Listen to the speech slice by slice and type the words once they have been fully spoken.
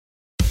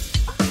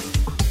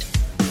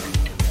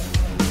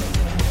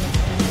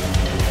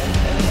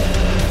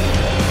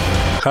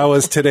How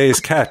was today's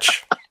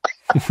catch?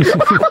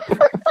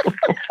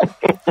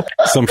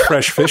 Some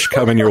fresh fish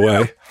coming your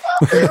way.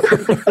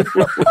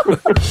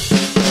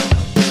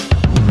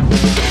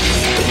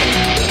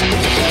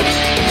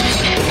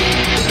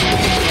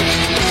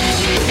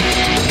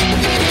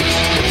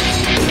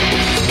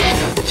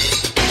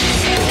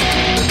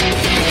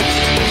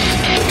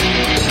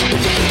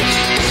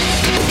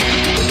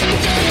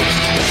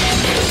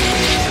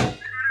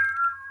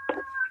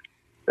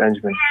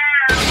 Benjamin.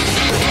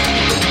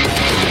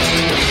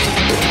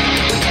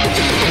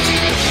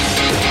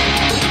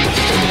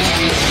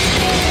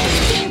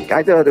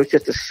 I thought it was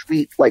just a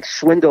sweet, like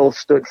swindle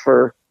stood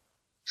for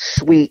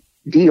sweet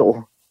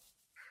deal.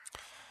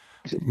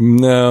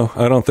 No,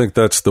 I don't think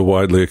that's the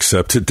widely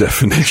accepted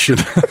definition.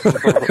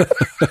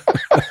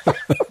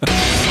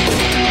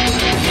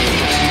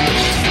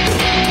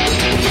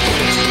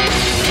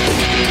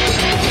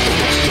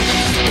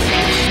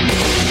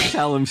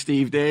 Tell him,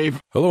 Steve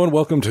Dave. Hello and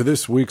welcome to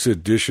this week's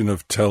edition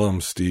of Tell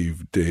 'em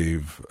Steve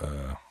Dave.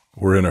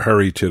 We're in a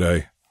hurry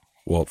today.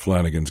 Walt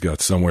Flanagan's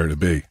got somewhere to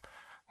be.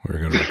 We're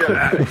going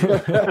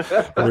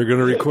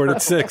to record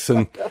at 6,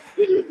 and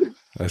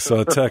I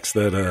saw a text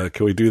that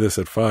can we do this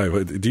at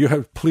 5? Do you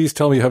have? Please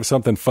tell me you have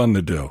something fun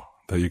to do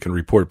that you can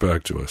report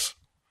back to us.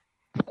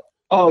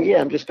 Oh yeah,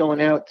 I'm just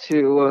going out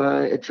to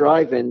a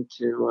drive-in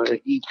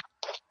to eat.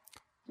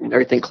 And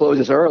everything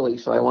closes early,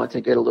 so I want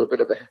to get a little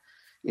bit of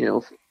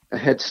a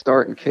head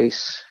start in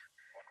case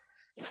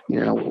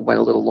went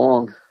a little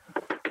long.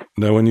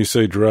 Now, when you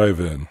say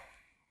drive-in,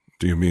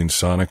 do you mean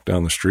Sonic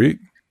down the street?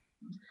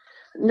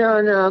 No,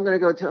 I'm gonna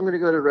go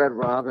to Red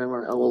Robin,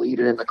 and we'll eat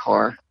it in the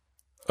car.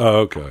 Oh,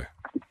 okay.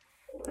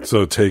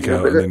 So take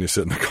out, and then you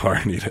sit in the car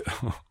and eat it.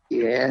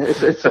 Yeah,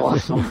 it's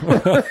awesome.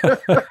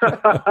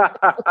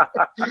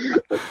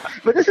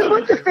 But this is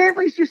what the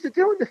families used to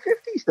do in the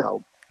 50s,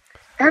 though.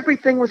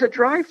 Everything was a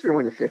drive-through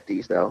in the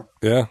 50s, though.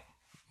 Yeah,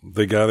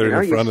 they gathered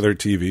in front of their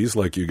TVs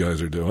like you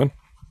guys are doing.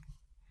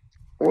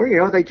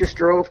 Or they just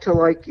drove to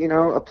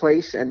a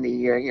place, and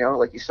the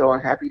like you saw on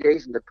Happy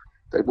Days, and the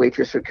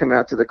waitress would come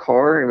out to the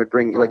car and would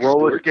bring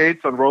roller skates,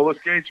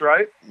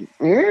 right?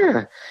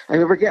 Yeah, I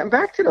mean we're getting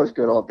back to those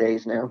good old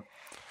days now.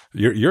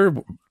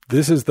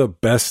 This is the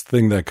best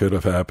thing that could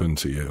have happened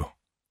to you.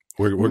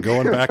 We're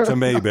going back to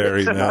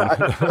Mayberry, man.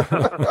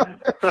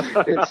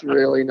 It's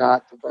really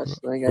not the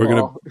best thing at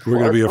all. We're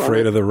gonna be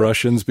afraid of the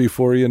Russians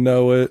before you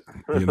know it.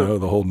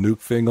 The whole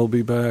nuke thing will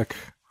be back.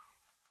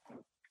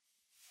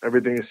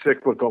 Everything is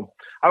cyclical.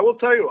 I will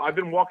tell you, I've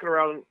been walking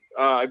around.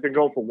 I've been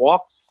going for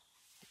walks,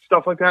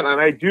 stuff like that, and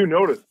I do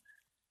notice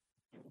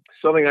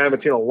something I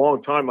haven't seen in a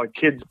long time, like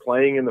kids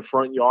playing in the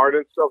front yard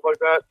and stuff like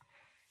that.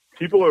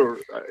 People are.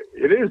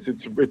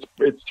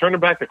 It's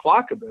turning back the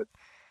clock a bit.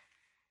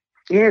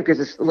 Yeah, because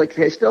it's like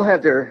they still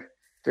have their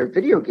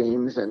video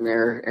games and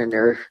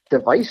their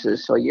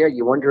devices. So yeah,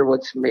 you wonder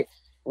what's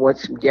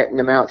getting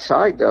them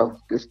outside though,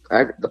 because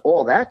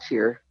all that's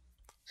here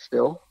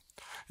still.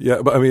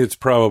 Yeah, but I mean, it's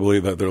probably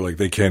that they're like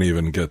they can't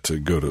even get to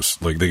go to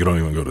they don't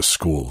even go to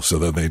school, so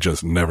that they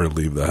just never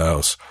leave the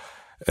house.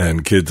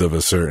 And kids of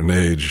a certain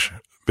age,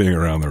 being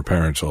around their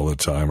parents all the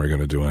time, are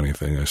going to do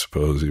anything, I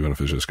suppose, even if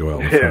it's just go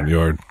out in the front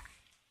yard.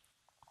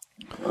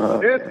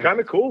 Yeah, it's kind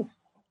of cool.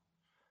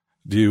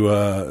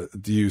 Do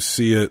you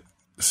see it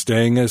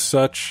staying as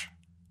such?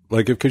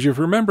 Like, because you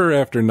remember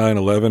after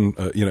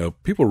 9/11,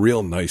 people were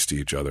real nice to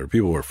each other.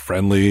 People were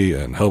friendly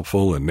and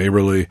helpful and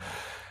neighborly.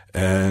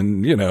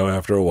 And,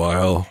 after a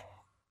while,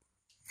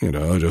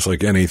 just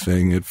like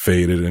anything, it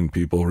faded and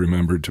people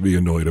remembered to be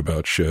annoyed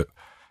about shit.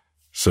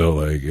 So,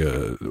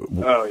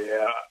 oh,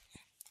 yeah.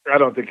 I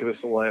don't think this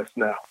will last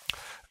now.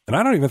 And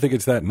I don't even think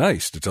it's that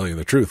nice, to tell you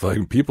the truth.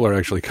 Like, people are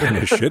actually kind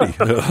of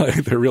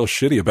shitty. They're real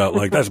shitty about,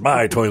 that's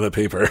my toilet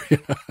paper.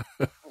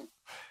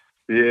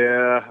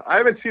 Yeah. I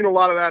haven't seen a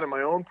lot of that in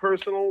my own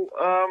personal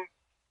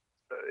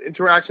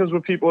interactions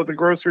with people at the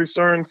grocery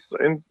store and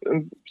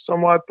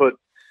somewhat, but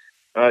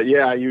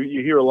yeah, you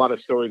hear a lot of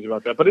stories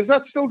about that. But is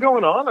that still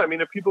going on? I mean,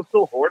 are people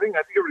still hoarding?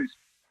 I think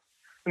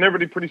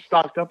everybody pretty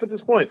stocked up at this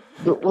point.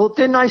 Well,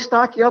 didn't I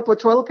stock you up with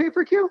toilet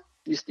paper, Q?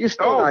 You're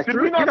still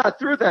you're not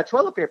through that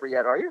toilet paper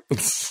yet, are you?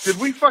 Did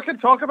we fucking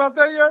talk about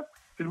that yet?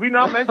 Did we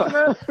not mention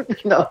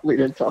that? No, we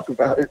didn't talk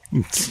about it.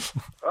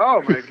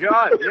 Oh my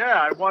God!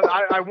 Yeah,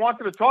 I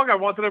wanted to talk. I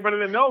wanted everybody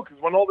to know,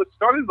 because when all this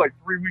started, like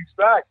 3 weeks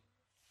back,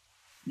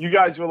 you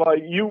guys were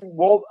like,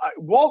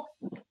 Walt.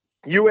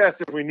 You asked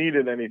if we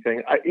needed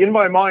anything. In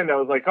my mind, I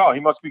was like, oh, he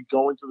must be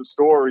going to the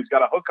store, or he's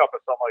got a hookup or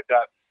something like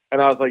that.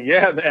 And I was like,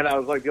 yeah. And I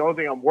was like, the only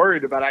thing I'm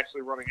worried about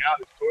actually running out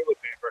is toilet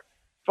paper.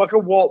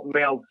 Fucking Walt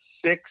mailed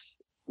 6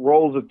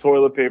 rolls of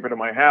toilet paper to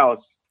my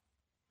house.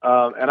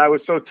 And I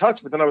was so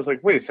touched, but then I was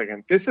like, wait a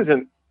second, this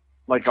isn't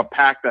like a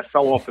pack that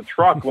fell off the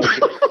truck.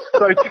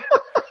 So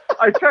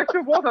I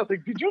texted Walt. I was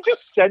like, did you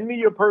just send me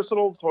your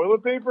personal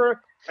toilet paper?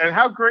 And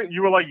how great.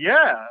 You were like,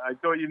 yeah, I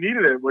thought you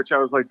needed it, which I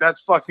was like, that's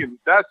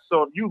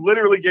so, you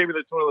literally gave me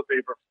the toilet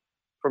paper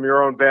from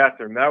your own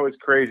bathroom. That was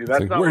crazy.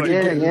 That's like, not what I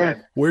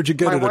did. Where'd you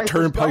get My it? A wife was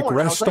Turnpike going.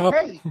 rest I was stop?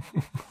 like,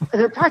 hey,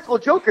 the Practical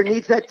Joker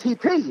needs that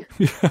TP.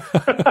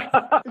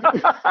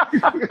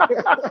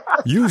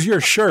 Use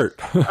your shirt.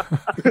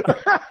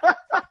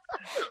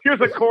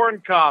 Here's a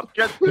corn cob.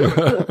 Get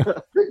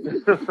to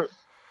it.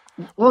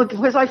 Well,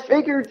 because I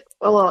figured,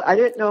 I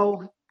didn't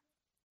know,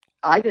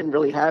 I didn't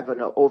really have an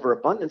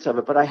overabundance of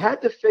it, but I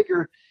had to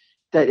figure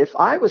that if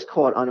I was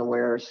caught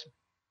unawares,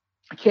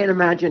 I can't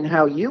imagine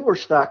how you were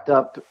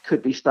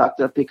could be stocked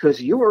up,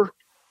 because you were,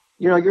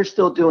 you're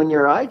still doing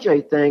your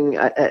IJ thing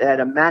at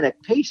a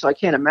manic pace. So I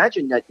can't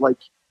imagine that,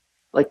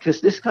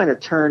 because this kind of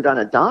turned on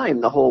a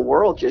dime. The whole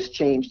world just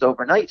changed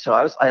overnight. So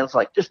I was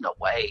like, there's no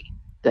way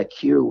that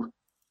Q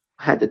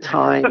had the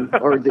time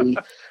or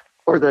the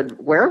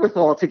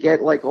wherewithal to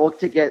get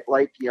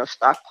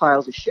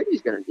stockpiles of shit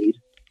he's going to need.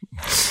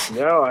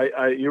 No,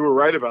 you were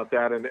right about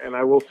that, and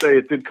I will say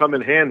it did come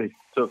in handy.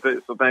 So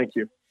thank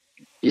you.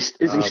 Is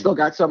he still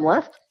got some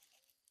left?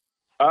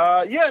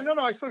 Yeah, no,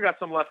 I still got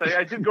some left.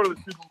 I did go to the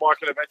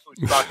supermarket,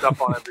 eventually stocked up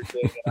on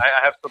everything, and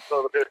I have some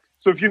sort of it.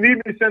 So if you need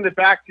me to send it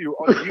back to you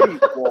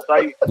unused, Walt,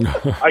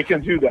 I can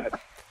do that.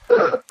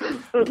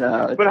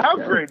 No, but how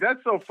great!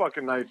 That's so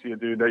fucking nice of you,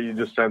 dude, that you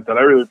just sent that.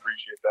 I really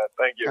appreciate that.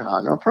 Thank you.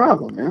 No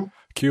problem, man.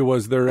 Q,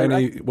 was there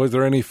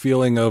any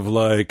feeling of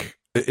like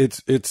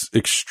it's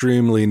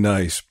extremely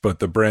nice, but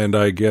the brand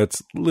I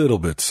get's a little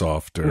bit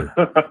softer,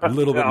 a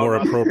little bit more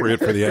appropriate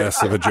for the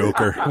ass of a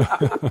Joker?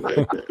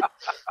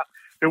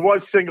 It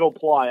was single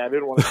ply. I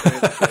didn't want to say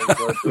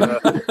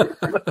anything,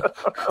 but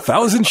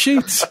 1,000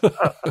 sheets.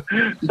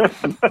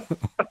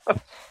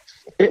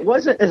 It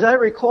wasn't, as I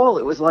recall,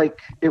 it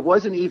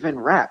wasn't even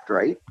wrapped,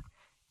 right?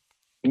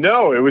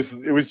 No, it was.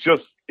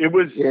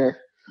 Yeah.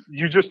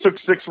 You just took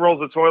 6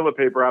 rolls of toilet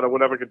paper out of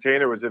whatever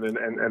container it was in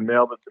and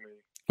mailed it to me.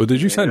 Well,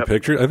 did you send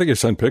pictures? I think you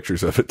sent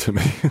pictures of it to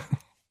me.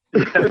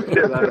 Yeah,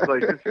 I was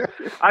like,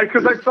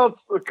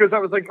 because I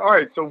was like, all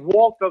right, so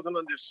Walt doesn't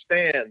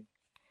understand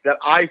that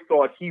I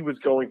thought he was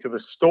going to the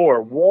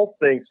store. Walt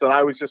thinks that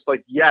I was just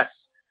like, yes,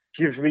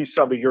 give me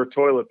some of your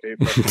toilet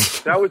paper.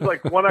 That was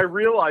like, when I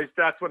realized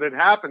that's what had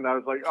happened, I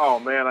was like, oh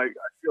man, I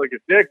feel like a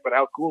dick, but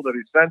how cool that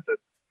he sent it.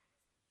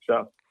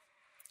 So.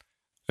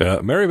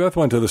 Yeah, Mary Beth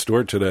went to the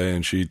store today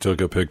and she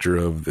took a picture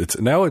of it's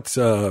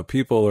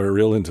people are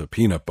real into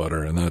peanut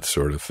butter and that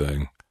sort of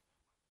thing.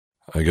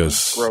 I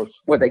guess. Gross.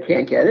 What, they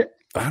can't get it?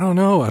 I don't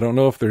know. I don't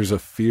know if there's a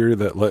fear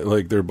that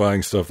like they're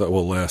buying stuff that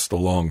will last a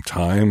long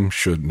time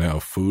should now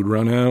food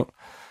run out.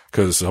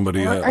 Because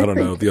somebody, I don't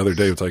know, the other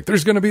day it's like,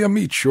 there's going to be a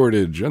meat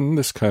shortage and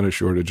this kind of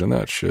shortage and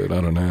that shit.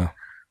 I don't know.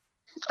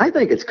 I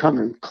think it's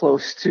coming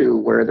close to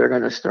where they're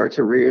going to start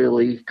to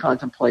really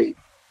contemplate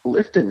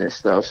lifting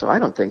this, though. So I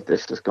don't think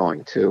this is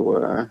going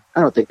to, I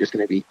don't think there's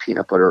going to be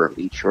peanut butter or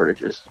meat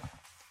shortages.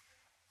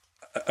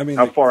 I mean,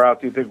 how far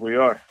out do you think we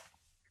are?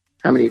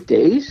 How many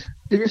days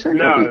did you say?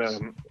 No,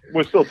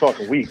 we're still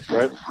talking weeks,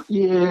 right?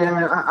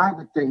 Yeah, I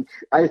would think.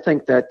 I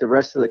think that the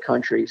rest of the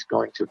country is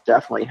going to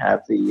definitely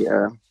have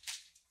the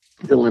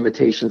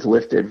limitations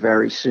lifted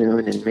very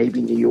soon, and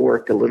maybe New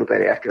York a little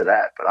bit after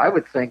that. But I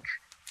would think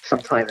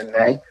sometime in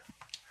May.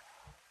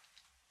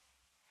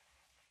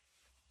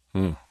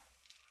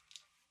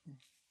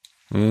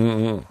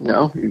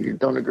 No, you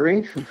don't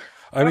agree?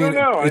 I mean,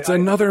 it's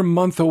another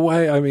month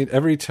away. I mean,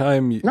 every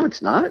time. No,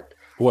 it's not.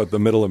 What, the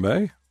middle of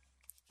May?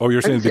 Oh,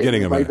 you're saying the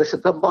beginning of May?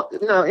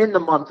 No, in the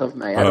month of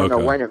May. I don't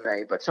know when in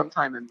May, but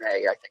sometime in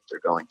May, I think they're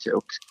going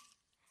to.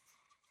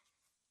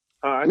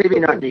 Maybe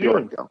not New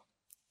York, though.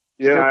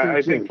 Yeah,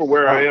 I think for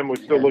where I am, we're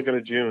still looking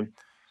at June.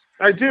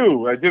 I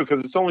do,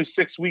 because it's only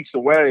 6 weeks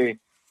away,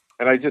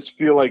 and I just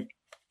feel like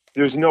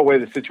there's no way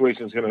the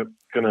situation is gonna.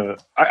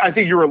 I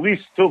think you're at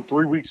least still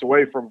 3 weeks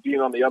away from being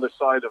on the other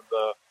side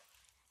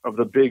of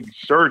the big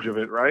surge of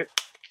it, right?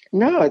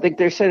 No, I think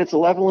they said it's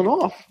leveling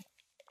off.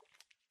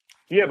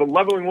 Yeah, but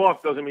leveling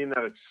off doesn't mean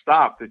that it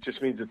stopped. It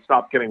just means it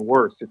stopped getting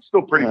worse. It's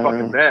still pretty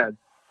fucking bad.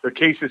 The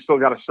cases still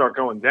got to start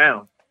going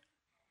down.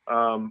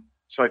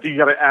 So I think you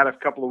got to add a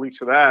couple of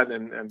weeks of that,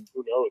 and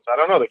who knows? I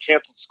don't know. They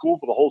canceled school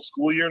for the whole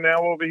school year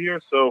now over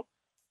here, so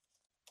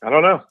I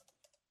don't know.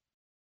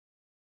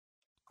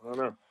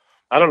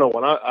 I don't know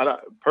when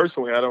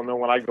personally, I don't know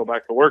when I go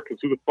back to work, because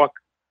who the fuck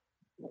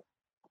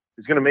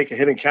is going to make a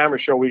hidden camera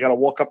show? We got to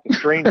walk up to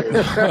strangers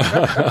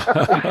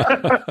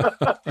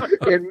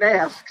in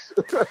masks.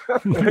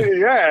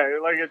 Yeah,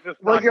 like it's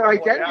just. Well, your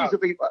identities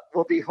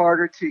will be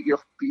harder to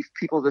be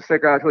people to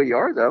figure out who you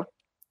are, though.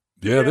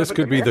 Yeah, this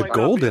could be the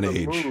golden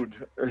age.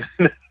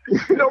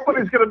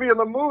 Nobody's going to be in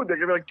the mood. They're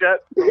going to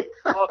get the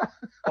fuck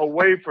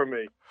away from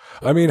me.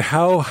 I mean,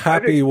 how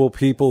happy will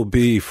people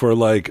be for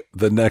like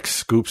the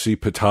next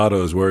Scoopsy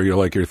Potatoes, where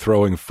you're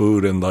throwing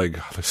food and like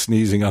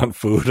sneezing on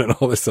food and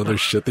all this other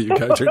shit that you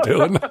guys are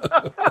doing?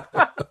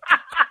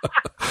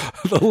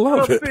 They'll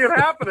love it. I don't see it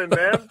happening,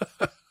 man.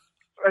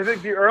 I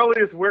think the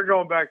earliest we're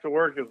going back to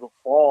work is the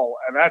fall,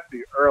 and that's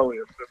the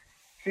earliest.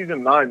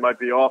 Season 9 might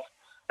be off.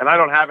 And I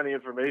don't have any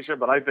information,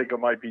 but I think it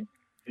might be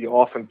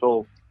off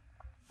until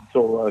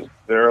till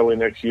the early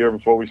next year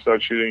before we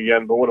start shooting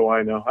again. But what do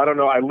I know? I don't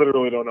know. I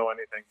literally don't know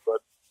anything.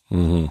 But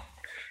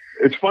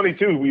it's funny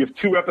too. We have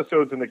 2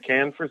 episodes in the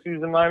can for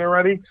season 9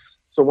 already.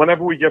 So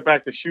whenever we get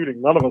back to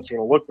shooting, none of us are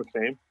going to look the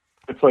same.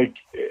 It's like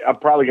I'm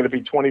probably going to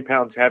be 20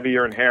 pounds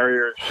heavier and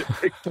hairier and shit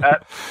like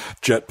that.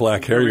 Jet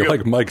black hair. You're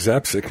like Mike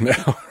Zapsik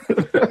now.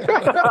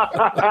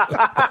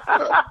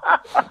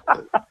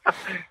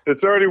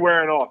 It's already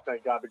wearing off.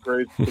 Thank God. The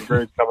grade's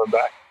coming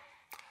back.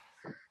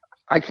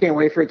 I can't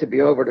wait for it to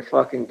be over to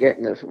fucking get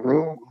in this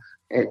room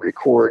and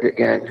record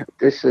again.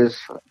 This is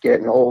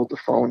getting old, the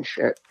phone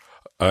shit.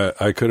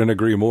 I couldn't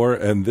agree more.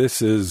 And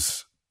this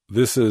is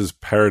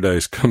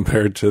paradise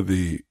compared to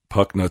the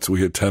puck nuts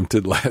we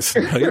attempted last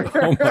night.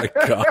 Oh my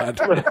God.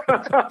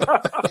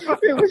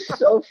 It was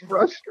so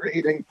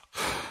frustrating.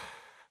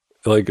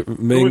 Like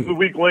Ming, who was the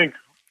weak link?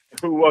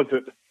 Who was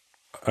it?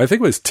 I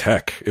think it was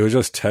tech. It was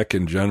just tech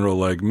in general.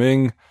 Like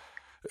Ming,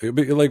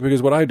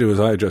 because what I do is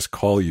I just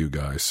call you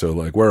guys. So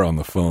like we're on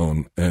the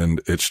phone and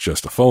it's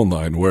just a phone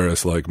line.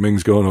 Whereas like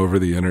Ming's going over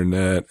the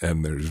internet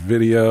and there's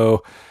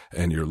video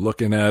and you're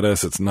looking at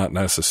us. It's not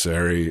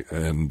necessary.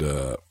 And,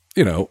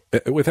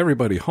 with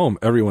everybody home,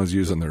 everyone's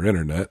using their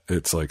internet.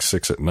 It's like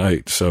 6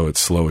 p.m, so it's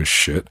slow as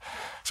shit.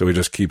 So we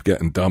just keep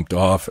getting dumped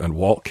off and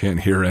Walt can't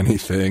hear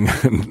anything.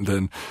 And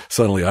then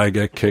suddenly I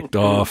get kicked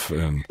off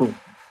and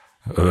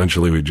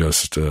eventually we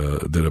just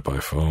did it by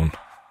phone.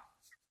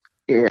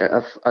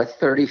 Yeah, a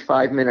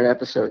 35-minute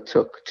episode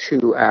took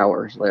 2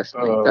 hours last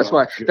night. That's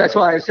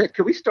why I said,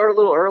 can we start a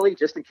little early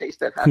just in case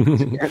that happens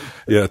again?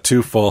 Yeah,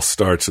 2 false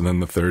starts, and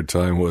then the third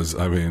time was,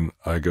 I don't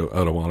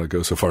want to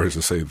go so far as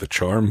to say the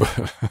charm,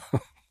 but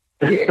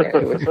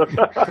it was,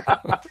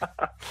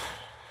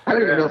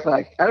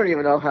 I don't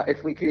even know how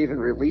if we could even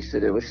release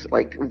it. It was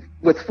like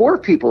with 4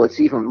 people,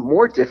 it's even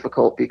more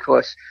difficult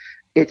because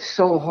it's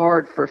so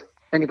hard for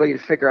anybody to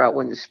figure out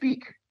when to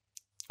speak.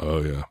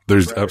 Oh yeah,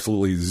 there's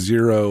absolutely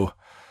zero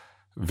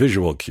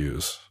visual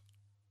cues.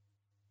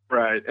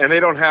 Right, and they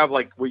don't have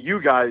like what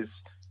you guys.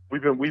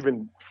 We've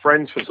been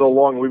friends for so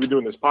long. We've been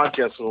doing this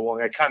podcast for so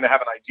long. I kind of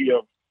have an idea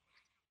of,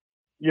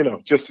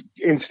 just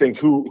instinct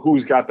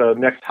who's got the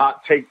next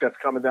hot take that's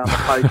coming down the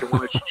pike and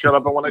when I should shut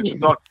up and when I should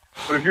talk.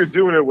 But if you're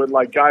doing it with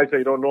like guys that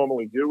you don't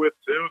normally do it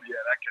too, yeah,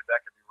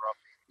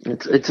 that could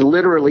be rough. It's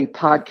literally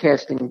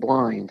podcasting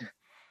blind.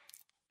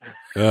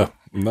 Yeah,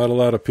 not a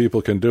lot of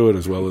people can do it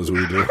as well as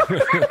we do.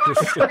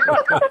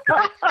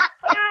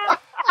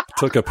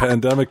 Took a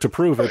pandemic to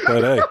prove it,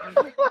 but hey,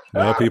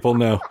 now people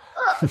know.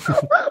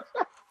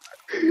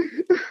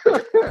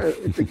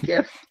 It's a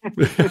gift.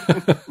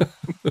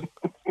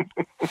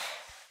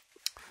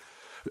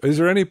 Is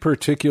there any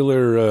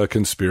particular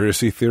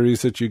conspiracy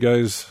theories that you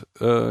guys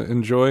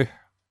enjoy?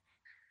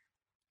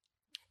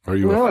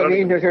 Well, I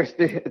mean, there's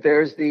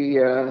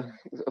the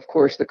of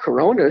course the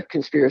Corona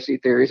conspiracy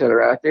theories that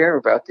are out there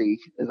about the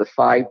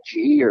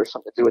 5G or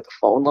something to do with the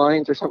phone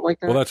lines or something like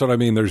that. Well, that's what I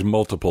mean. There's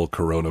multiple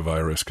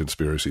coronavirus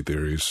conspiracy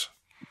theories.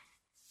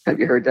 Have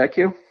you heard that,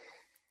 Q?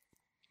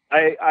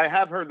 I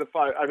have heard the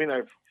 5. I mean,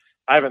 I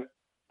haven't.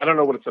 I don't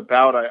know what it's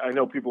about. I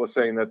know people are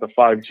saying that the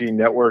 5G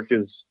network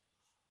is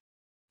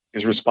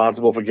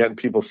responsible for getting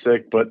people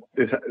sick, but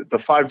the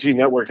 5G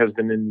network has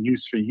been in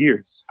use for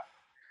years.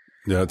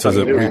 Yeah, it says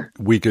it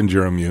weakened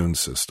your immune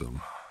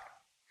system.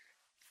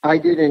 I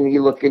didn't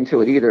look into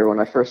it either when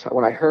I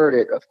heard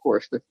it. Of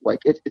course,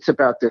 it's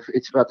about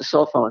the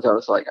cell phones. I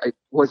was like, I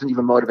wasn't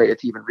even motivated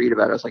to even read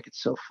about it. I was like,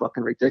 it's so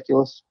fucking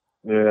ridiculous.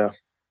 Yeah.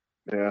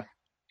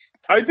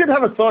 I did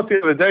have a thought the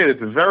other day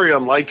that's very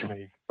unlike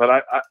me,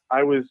 but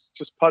I was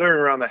just puttering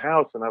around the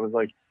house and I was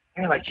like,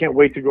 man, I can't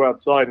wait to go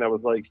outside. And I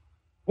was like,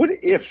 what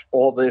if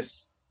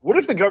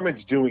the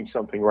government's doing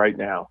something right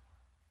now?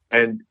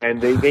 And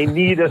they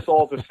need us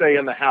all to stay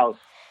in the house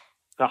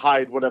to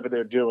hide whatever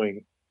they're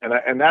doing.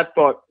 And that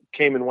thought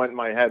came and went in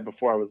my head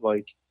before I was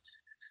like,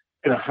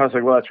 I was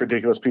like, well, that's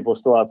ridiculous. People are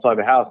still outside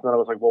the house. And then I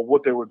was like, well,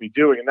 what they would be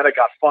doing. And then it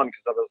got fun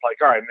because I was like,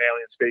 all right, an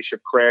alien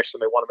spaceship crashed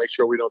and they want to make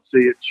sure we don't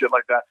see it and shit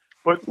like that.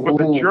 But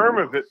the germ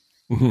of it,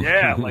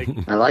 yeah, like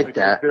I like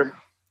that.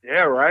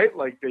 Yeah, right.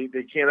 Like they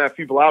can't have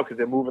people out because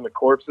they're moving the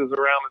corpses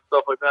around and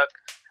stuff like that.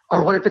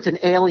 Or what if it's an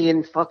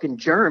alien fucking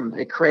germ?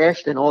 It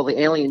crashed and all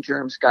the alien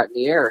germs got in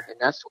the air, and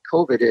that's what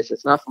COVID is.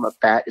 It's not from a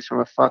bat. It's from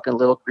a fucking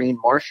little green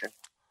Martian.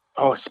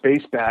 Oh, a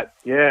space bat.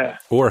 Yeah.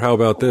 Or how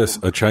about this?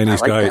 A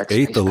Chinese guy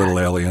ate the little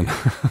alien.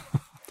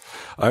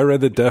 I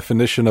read the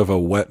definition of a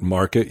wet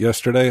market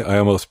yesterday. I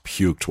almost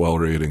puked while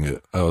reading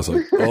it. I was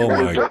like, oh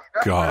my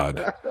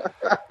God.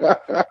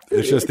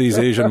 It's just these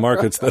Asian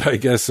markets that I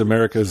guess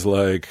America's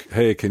like,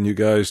 hey, can you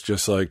guys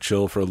just like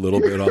chill for a little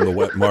bit on the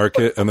wet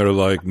market? And they're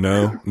like,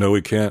 no,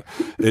 we can't.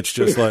 It's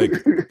just like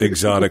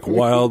exotic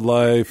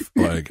wildlife,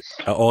 like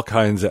all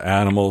kinds of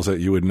animals that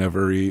you would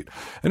never eat.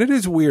 And it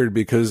is weird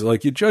because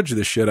like you judge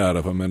the shit out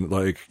of them and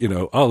like,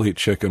 I'll eat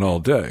chicken all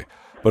day.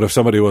 But if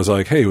somebody was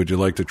like, hey, would you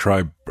like to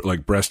try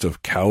like breast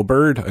of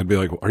cowbird? I'd be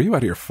like, are you out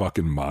of your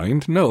fucking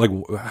mind? No, like,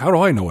 how do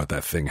I know what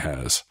that thing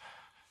has?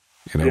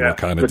 what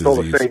kind of it's disease.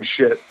 all the same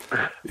shit.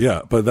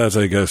 Yeah, but that's,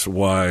 I guess,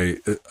 why.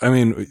 I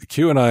mean,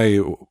 Q and I,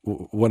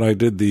 when I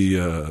did the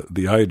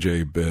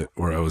IJ bit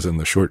where I was in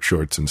the short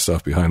shorts and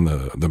stuff behind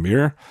the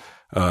mirror,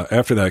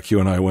 after that, Q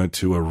and I went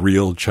to a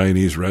real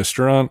Chinese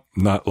restaurant,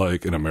 not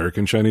like an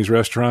American Chinese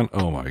restaurant.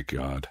 Oh my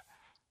God.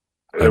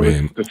 It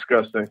was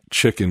disgusting.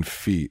 Chicken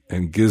feet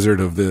and gizzard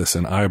of this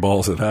and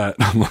eyeballs of that.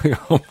 I'm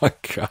like, oh my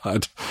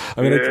God.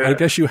 I mean, I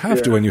guess you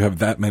have to when you have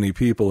that many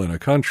people in a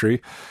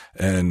country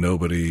and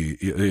nobody,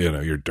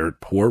 you're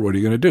dirt poor. What are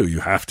you going to do? You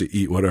have to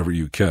eat whatever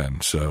you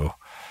can. So,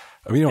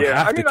 I mean, you don't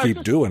have to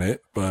keep doing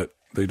it, but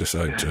they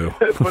decide to.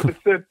 But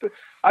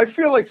I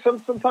feel like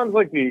sometimes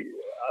like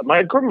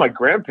my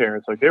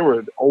grandparents, like they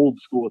were old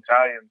school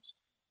Italians,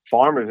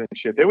 farmers and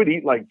shit. They would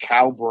eat like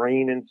cow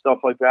brain and stuff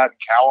like that,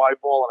 cow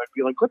eyeball, and I'd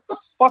be like, "What the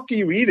fuck are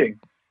you eating?"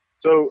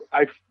 So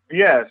I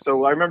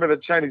remember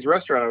the Chinese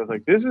restaurant. I was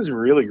like, "This is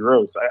really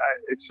gross."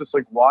 It's just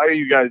like, why are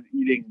you guys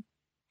eating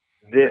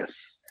this?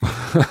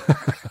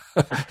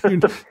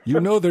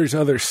 There's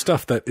other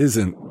stuff that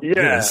isn't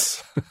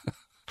this.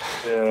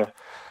 Yeah.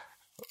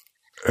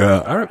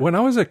 When I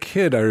was a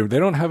kid, they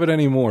don't have it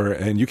anymore,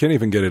 and you can't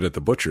even get it at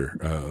the butcher.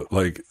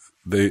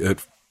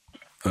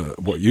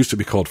 What used to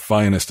be called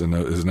Finest and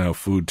is now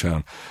Food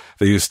Town.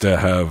 They used to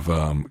have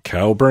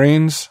cow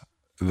brains.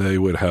 They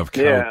would have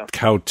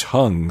cow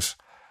tongues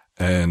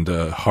and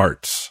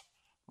hearts.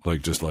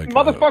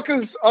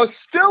 Motherfuckers are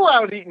still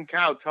out eating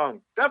cow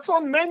tongue. That's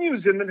on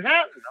menus in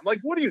Manhattan. I'm like,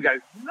 what are you guys,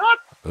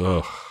 nuts?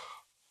 Ugh.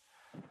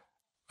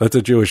 That's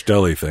a Jewish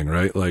deli thing,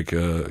 right? Like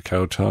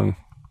cow tongue?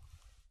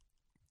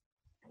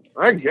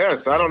 I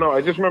guess. I don't know.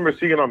 I just remember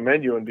seeing it on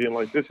menu and being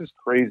like, this is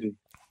crazy.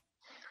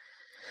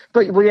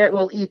 But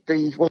we'll eat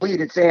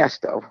its ass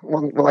though.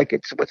 Like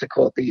it's what's it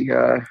called?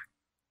 The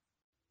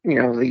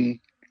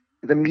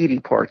the meaty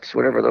parts,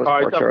 whatever those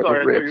parts are. Sorry,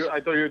 the ribs. I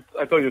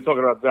thought you were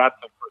talking about that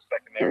for a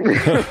second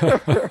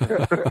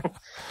there.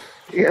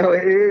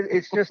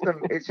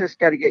 It's just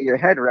got to get your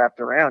head wrapped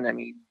around. I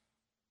mean,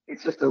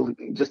 it's just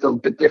a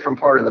bit different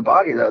part of the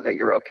body though that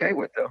you're okay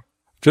with though.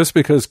 Just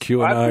because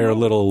Q and I are a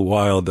little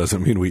wild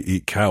doesn't mean we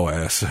eat cow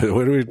ass.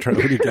 What are you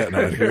getting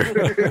at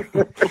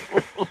here?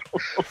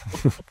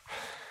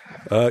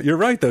 You're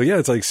right, though. Yeah,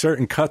 it's like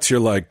certain cuts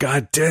you're like,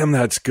 God damn,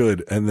 that's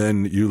good. And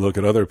then you look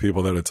at other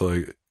people that it's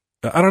like,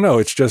 I don't know.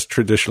 It's just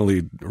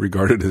traditionally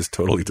regarded as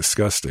totally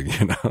disgusting,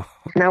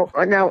 Now,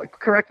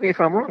 correct me if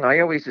I'm wrong. I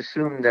always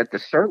assumed that the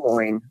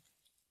sirloin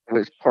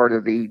was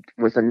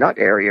was the nut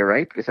area,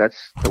 right? Because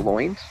that's the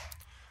loins.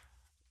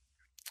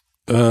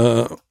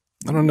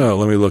 I don't know.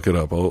 Let me look it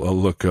up. I'll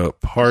look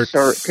up parts.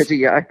 Because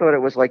I thought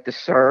it was like the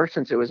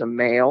since it was a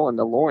male, and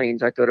the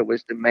loins, I thought it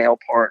was the male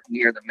part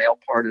near the male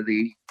part of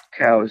the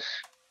cow's,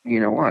 you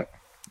know what?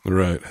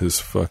 Right. His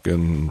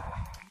fucking.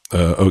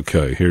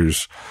 Okay.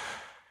 Here's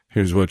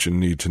what you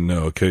need to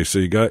know. Okay, so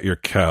you got your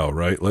cow,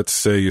 right? Let's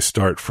say you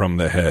start from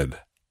the head.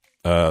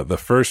 The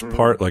first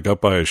part, like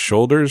up by his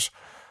shoulders,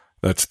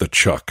 that's the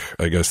chuck.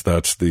 I guess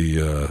that's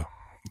the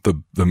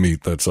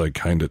meat that's like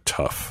kind of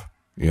tough.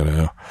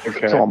 Okay.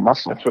 It's all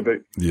muscle. That's what they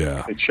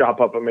chop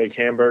up and make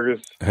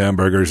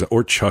hamburgers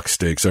or chuck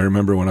steaks. I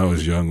remember when I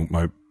was young,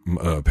 my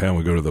Pam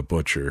would go to the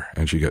butcher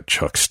and she'd get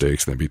chuck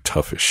steaks. They'd be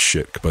tough as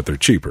shit, but they're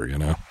cheaper,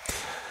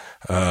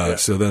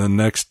 So then the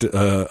next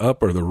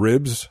up are the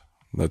ribs.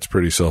 That's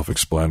pretty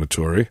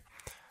self-explanatory.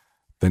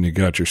 Then you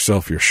got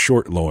yourself your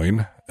short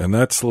loin, and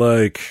that's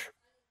like,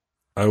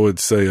 I would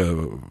say,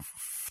 a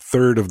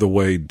third of the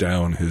way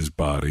down his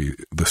body,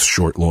 the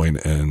short loin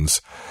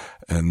ends.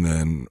 And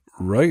then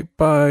right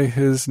by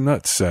his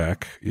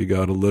nutsack, you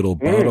got a little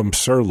bottom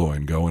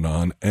sirloin going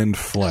on and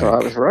flank. So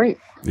I was right.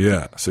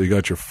 Yeah. So you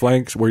got your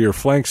flanks, where your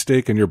flank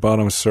steak and your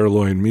bottom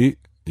sirloin meet,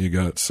 you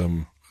got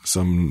some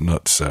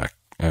nutsack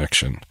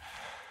action.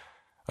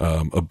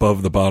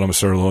 Above the bottom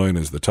sirloin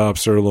is the top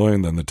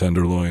sirloin, then the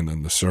tenderloin,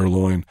 then the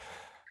sirloin.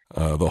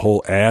 The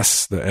whole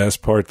ass, the ass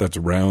part that's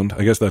round,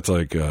 I guess that's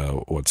like,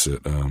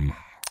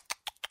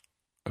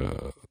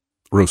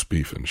 roast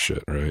beef and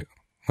shit, right?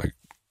 Like,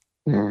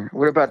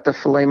 what about the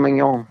filet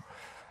mignon?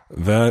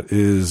 That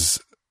is,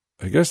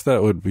 I guess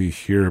that would be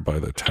here by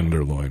the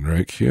tenderloin,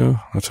 right, Q?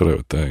 That's what I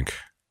would think.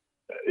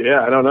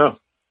 Yeah, I don't know.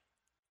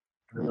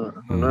 I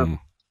don't know.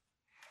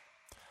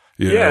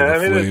 Yeah,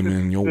 the filet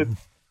mignon.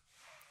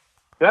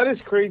 That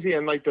is crazy,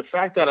 and like the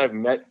fact that I've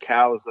met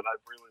cows that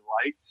I've really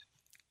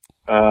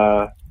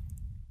liked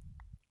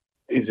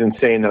is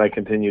insane. That I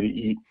continue to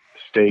eat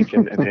steak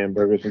and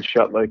hamburgers and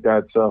shit like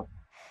that. So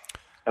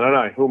I don't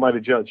know. Who am I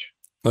to judge?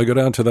 I go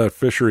down to that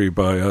fishery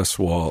by us,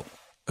 Walt,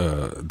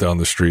 down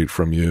the street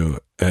from you,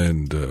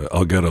 and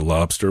I'll get a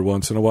lobster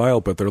once in a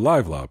while, but they're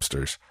live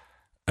lobsters,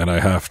 and I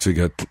have to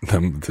get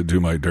them to do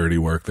my dirty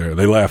work there.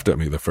 They laughed at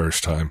me the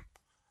first time.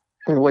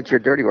 And what's your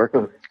dirty work?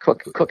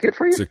 Cook it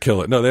for you? To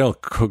kill it. No, they don't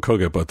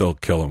cook it, but they'll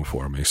kill them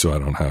for me, so I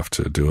don't have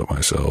to do it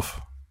myself.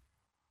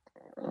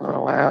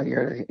 Oh wow,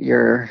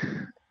 you're.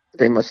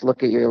 They must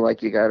look at you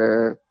like you got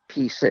a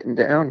pee sitting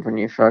down when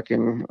you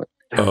fucking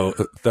Oh,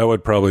 that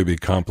would probably be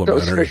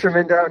complimentary. Those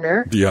fishermen down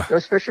there? Yeah.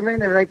 Those fishermen,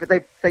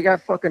 they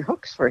got fucking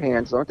hooks for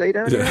hands, don't they,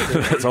 down there?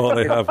 Yeah, that's all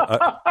they have.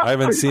 I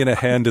haven't seen a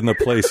hand in the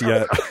place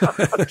yet.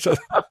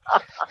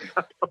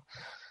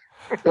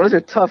 Those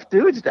are tough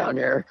dudes down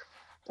there.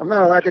 I'm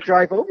not allowed to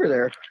drive over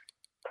there.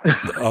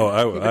 Oh,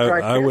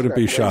 I wouldn't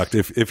be shocked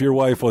if your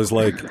wife was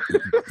like,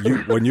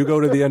 when you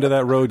go to the end of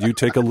that road, you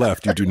take a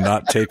left. You do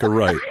not take a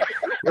right.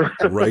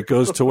 The right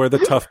goes to where the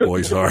tough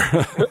boys are.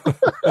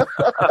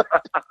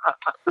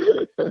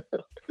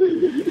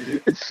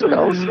 It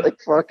smells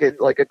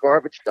like a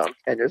garbage dump,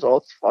 and there's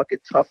all fucking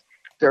tough,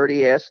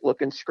 dirty ass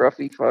looking,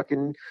 scruffy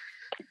fucking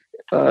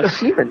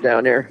seamen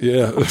down there.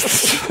 Yeah.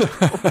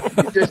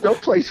 There's no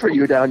place for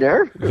you down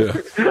there. Yeah.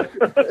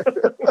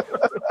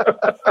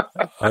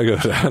 I go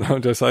down.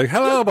 I'm just like,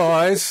 hello,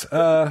 boys.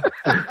 How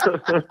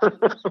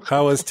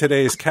was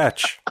today's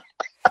catch?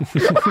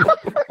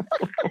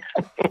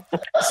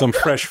 Some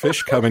fresh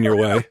fish coming your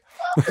way.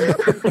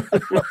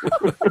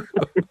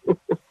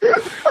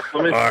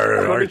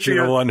 Aren't you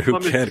the one who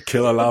can't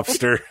kill a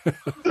lobster?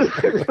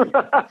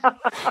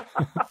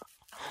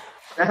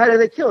 How do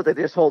they kill it? They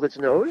just hold its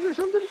nose or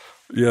something?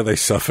 Yeah, they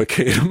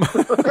suffocate him.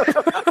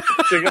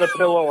 They get a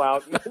pillow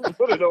out and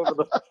put it over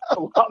the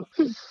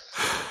lobster.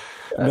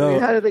 No, I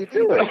mean, how do they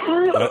do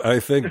it?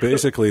 I think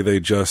basically they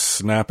just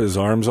snap his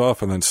arms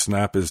off and then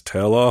snap his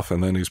tail off,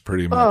 and then he's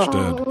pretty much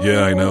dead.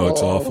 Yeah, I know,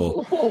 it's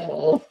awful.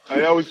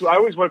 I always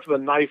went for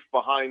the knife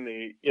behind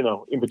the,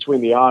 in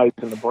between the eyes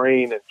and the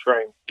brain and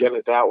try and get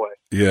it that way.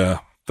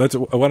 Yeah. That's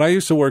when I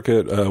used to work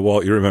at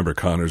Walt. You remember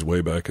Connors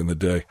way back in the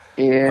day.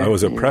 Yeah, I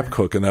was a prep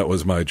cook, and that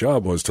was my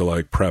job, was to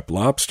like prep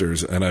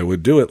lobsters, and I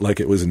would do it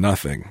like it was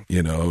nothing.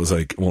 I was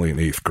like only in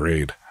 8th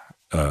grade,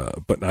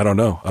 but I don't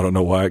know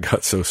why I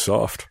got so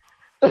soft.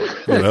 I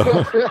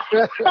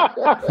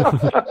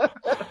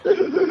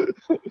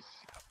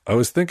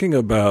was thinking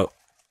about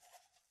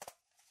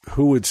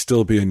who would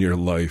still be in your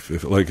life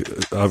if, like,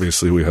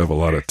 obviously we have a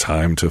lot of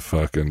time to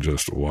fucking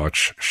just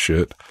watch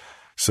shit.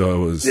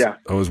 So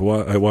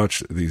I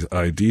watched these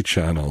ID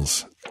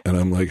channels, and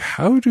I'm like,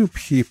 how do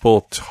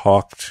people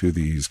talk to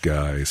these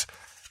guys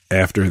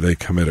after they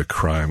commit a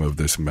crime of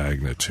this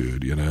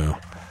magnitude?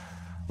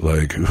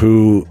 Like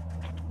who,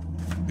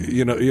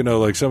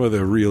 like some of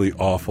the really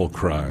awful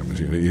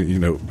crimes.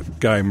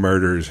 Guy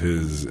murders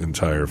his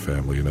entire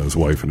family. His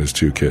wife and his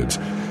 2 kids.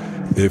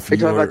 If you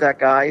talking about that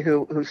guy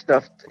who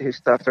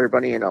stuffed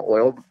everybody in an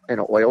oil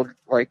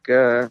like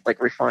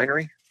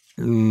refinery.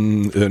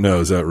 No,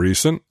 is that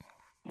recent?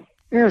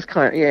 Yeah, it was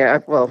kind of, yeah.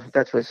 Well,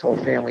 that's what his whole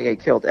family. He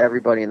killed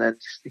everybody, and then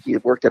he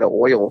worked at an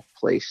oil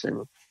place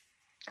and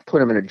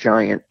put him in a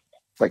giant,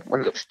 like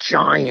one of those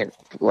giant,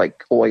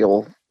 like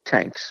oil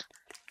tanks.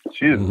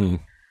 Jeez. Mm-hmm.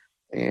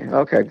 Yeah.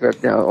 Okay,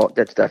 but no,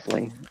 that's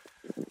definitely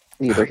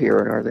neither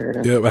here nor there.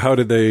 Then. Yeah, but how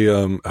did they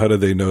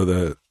know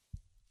that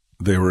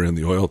they were in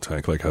the oil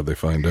tank? Like, how'd they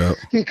find out?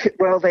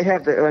 Well, they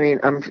have the. I mean,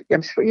 I'm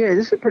sure. Yeah,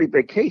 this is a pretty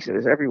big case. It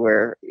was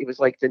everywhere. It was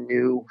like the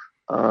new.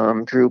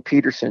 Drew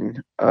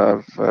Peterson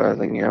of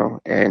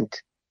and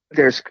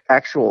there's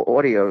actual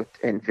audio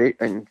and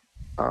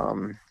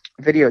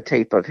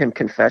videotape of him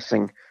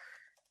confessing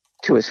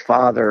to his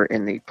father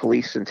in the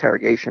police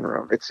interrogation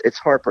room. It's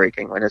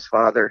heartbreaking when his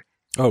father.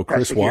 Oh,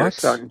 Chris Watts.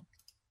 Son.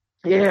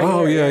 Yeah.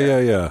 Oh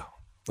yeah.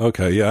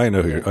 Okay, yeah, I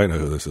know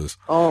who this is.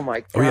 Oh my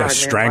God. Oh yeah,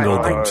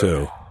 strangled them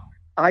too.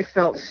 I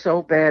felt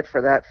so bad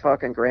for that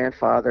fucking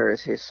grandfather as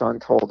his son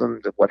told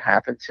him what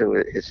happened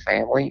to his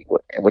family,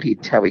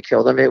 how he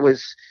killed him. It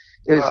was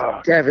you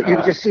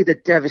could just see the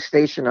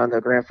devastation on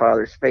the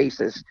grandfather's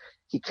faces.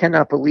 He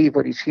cannot believe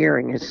what he's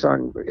hearing. His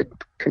son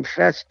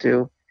confessed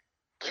to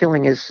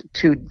killing his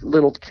 2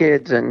 little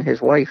kids and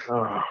his wife.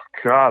 Oh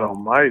God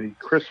Almighty,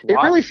 Chris Watts. It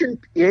really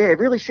shouldn't. Yeah, it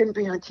really shouldn't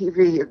be on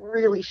TV. It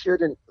really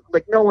shouldn't.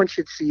 Like, no one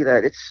should see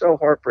that. It's so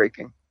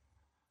heartbreaking.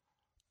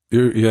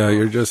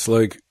 You're just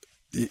like.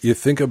 You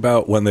think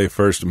about when they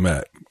first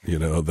met,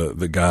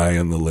 the guy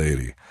and the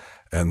lady,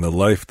 and the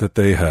life that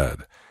they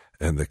had,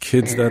 and the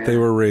kids that they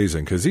were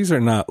raising. Because these are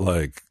not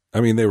like,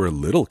 I mean, they were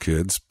little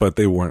kids, but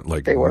they weren't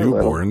like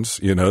newborns.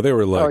 They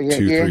were like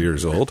 2-3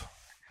 years old.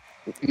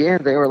 Yeah,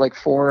 they were like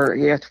 4.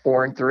 Yeah, it's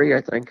 4 and 3,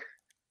 I think.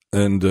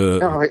 And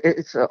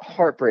it's a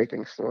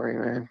heartbreaking story,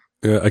 man.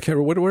 Yeah, I can't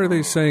remember. What were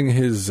they saying?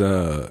 His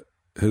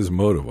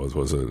motive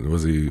was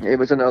he? It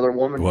was another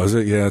woman. Was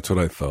it? Yeah, that's what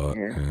I thought.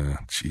 Yeah.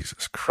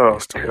 Jesus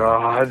Christ. Oh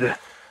God.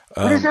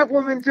 What is that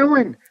woman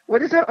doing?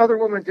 What is that other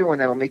woman doing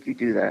that'll make you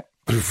do that?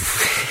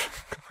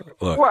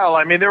 Look. Well,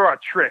 I mean, there are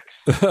tricks.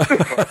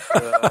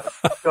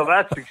 So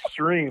that's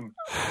extreme.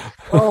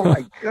 Oh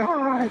my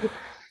God.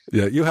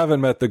 Yeah, you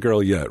haven't met the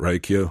girl yet,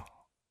 right, Q?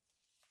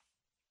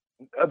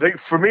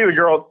 For me, the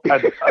girl,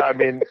 I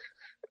mean,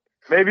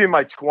 maybe in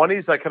my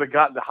 20s, I could have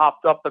gotten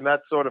hopped up in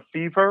that sort of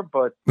fever,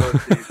 but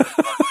Jesus,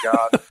 oh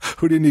God.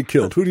 Who do you need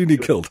killed? You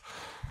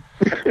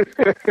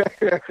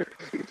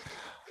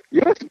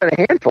must have been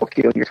a handful,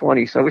 Q, in your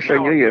 20s. So I wish I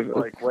knew you.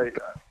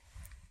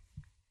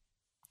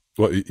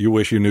 What, you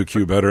wish you knew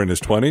Q better in his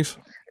 20s?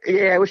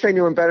 Yeah, I wish I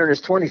knew him better in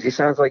his 20s. He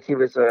sounds like he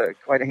was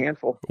quite a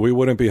handful. We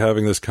wouldn't be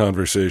having this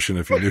conversation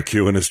if you knew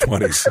Q in his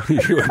 20s.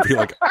 You would be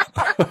like,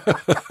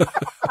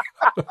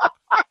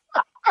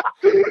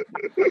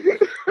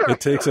 it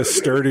takes a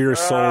sturdier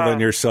soul than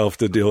yourself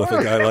to deal with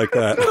a guy like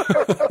that.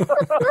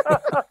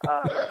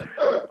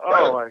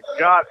 Oh my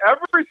God.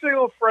 Every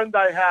single friend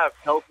I have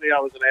tells me I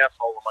was an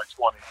asshole in my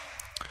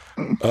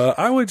 20s.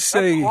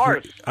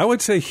 I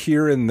would say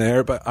here and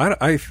there, but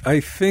I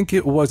think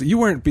it was, you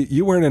weren't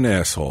an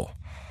asshole.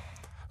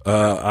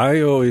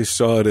 I always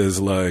saw it as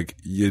like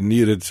you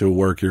needed to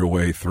work your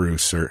way through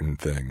certain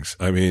things.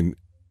 I mean,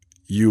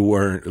 you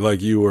were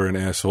an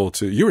asshole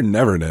you were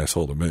never an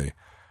asshole to me,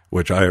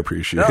 which I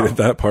appreciated. No.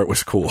 That part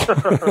was cool.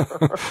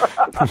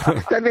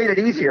 That made it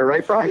easier,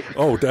 right, Brian?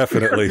 Oh,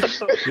 definitely.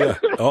 Yeah.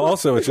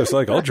 Also, it's just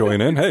like, I'll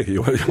join in. Hey,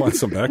 you want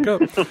some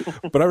backup?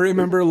 But I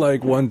remember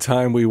like one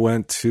time we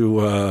went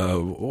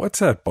to, what's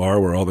that bar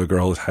where all the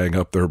girls hang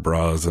up their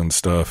bras and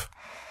stuff?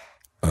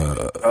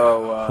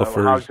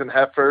 Hogs and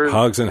Heifers.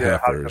 Hogs and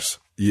Heifers.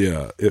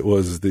 Yeah, it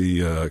was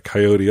the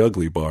Coyote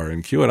Ugly bar,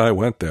 and Q and I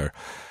went there.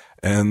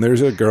 And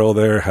there's a girl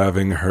there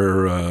having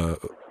her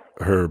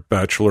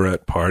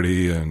bachelorette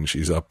party, and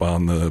she's up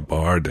on the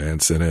bar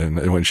dancing.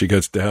 And when she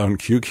gets down,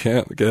 Q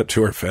can't get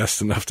to her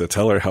fast enough to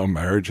tell her how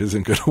marriage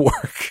isn't going to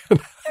work.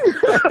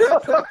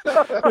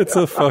 It's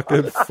a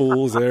fucking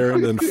fool's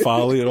errand and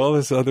folly and all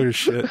this other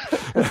shit.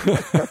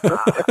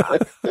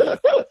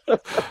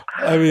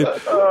 I mean,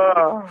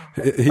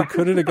 he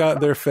couldn't have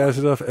gotten there fast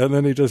enough, and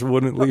then he just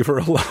wouldn't leave her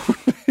alone.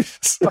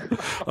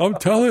 I'm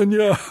telling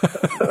you.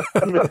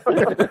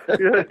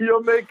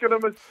 You're making a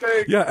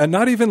mistake. Yeah, and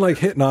not even like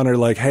hitting on her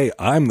like, hey,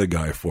 I'm the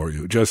guy for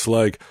you. Just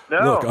like,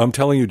 look, I'm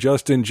telling you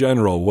just in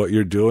general, what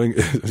you're doing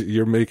is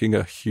you're making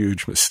a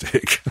huge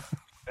mistake.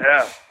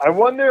 Yeah. I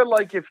wonder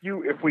like if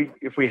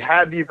we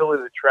had the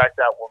ability to track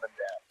that woman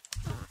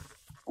down,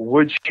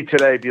 would she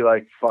today be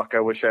like, fuck, I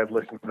wish I had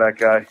listened to that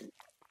guy?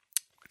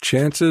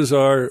 Chances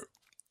are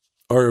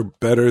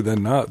better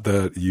than not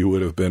that you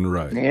would have been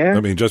right. Yeah.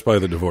 I mean, just by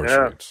the divorce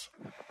rates.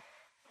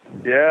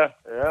 Yeah.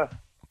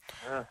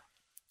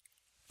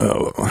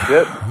 Oh,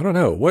 I don't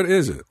know. What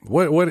is it?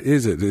 What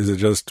is it? Is it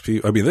just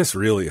people? I mean, this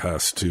really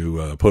has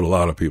to put a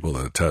lot of people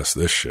to the test,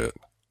 this shit.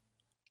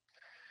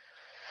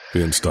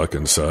 Being stuck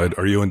inside.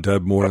 Are you and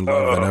Deb more in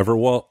love than ever,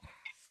 Walt?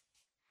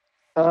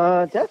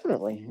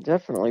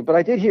 Definitely. But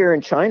I did hear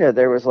in China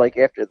there was like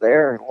after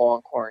their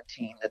long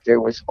quarantine that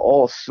there was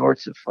all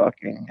sorts of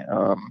fucking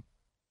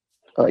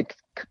like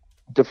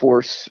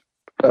divorce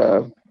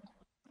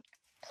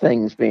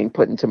things being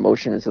put into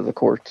motion into the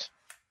courts.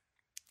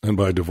 And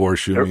by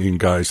divorce, you mean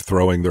guys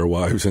throwing their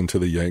wives into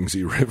the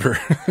Yangtze River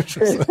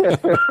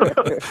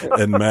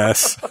en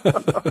masse.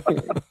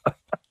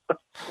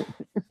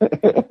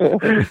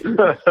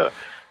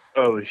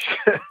 Holy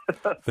shit!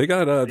 They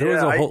got there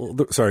was a whole.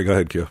 Sorry, go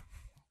ahead, Q.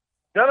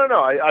 No.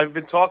 I've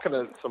been talking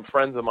to some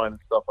friends of mine and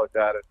stuff like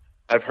that, and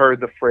I've heard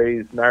the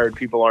phrase "married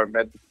people aren't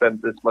meant to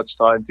spend this much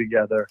time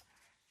together"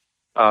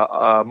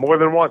 more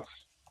than once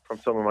from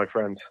some of my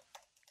friends.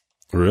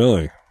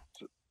 Really?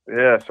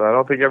 Yeah, so I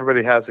don't think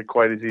everybody has it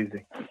quite as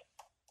easy.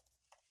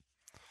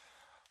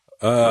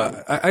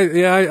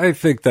 I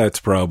think that's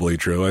probably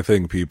true. I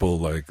think people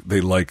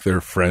they like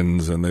their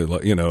friends, and they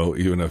like,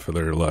 even if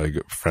they're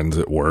like friends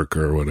at work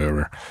or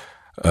whatever,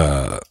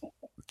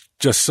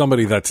 just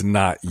somebody that's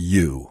not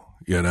you,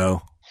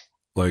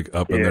 like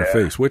up in their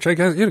face, which I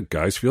guess,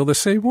 guys feel the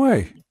same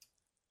way.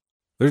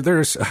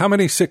 There's how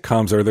many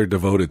sitcoms are there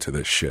devoted to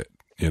this shit,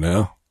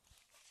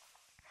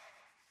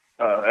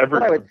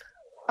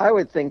 I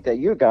would think that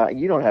you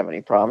don't have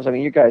any problems. I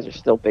mean, you guys are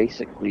still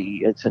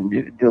basically, it's a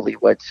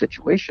newlywed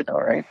situation, all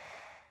right?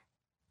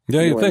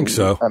 Yeah, you think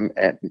so.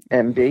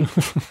 MD.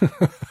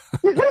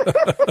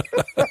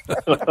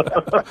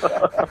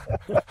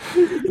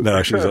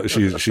 No,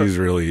 she's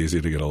really easy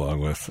to get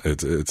along with.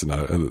 It's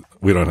not,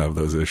 we don't have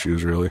those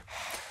issues really.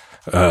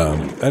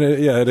 And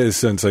it is,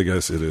 since I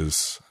guess it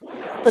is.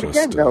 But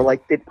again, though,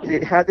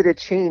 how did it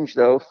change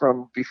though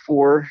from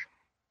before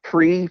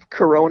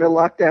pre-corona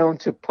lockdown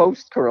to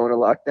post-corona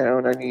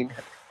lockdown? I mean,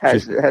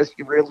 has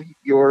really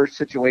your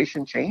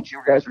situation changed?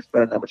 You guys were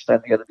spending that much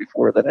time together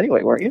before that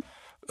anyway, weren't you?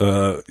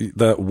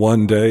 That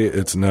one day,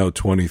 it's now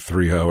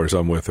 23 hours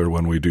I'm with her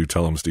when we do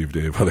Tell 'em Steve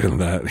Dave. Other than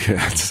that,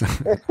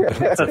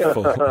 it's a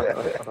full.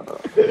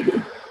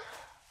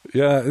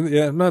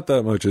 Yeah, not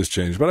that much has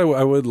changed, but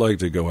I would like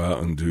to go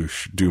out and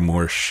do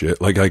more shit.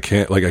 I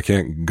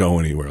can't go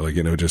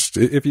anywhere. Just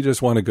if you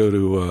just want to go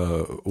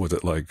to was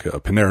it like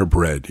Panera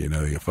Bread?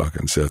 You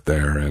fucking sit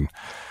there and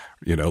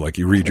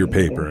you read your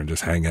paper and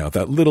just hang out.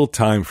 That little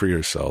time for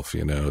yourself.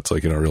 It's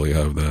like you don't really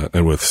have that.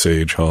 And with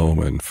Sage home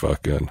and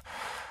fucking,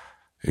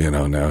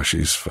 now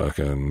she's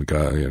fucking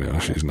got,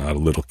 she's not a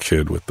little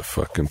kid with the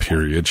fucking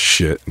period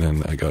shit, and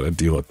then I got to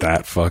deal with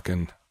that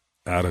fucking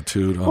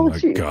attitude. Oh my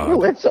God.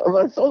 Well,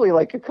 it's only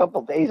like a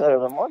couple days out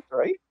of the month,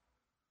 right?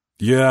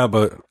 Yeah,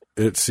 but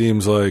it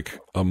seems like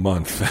a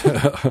month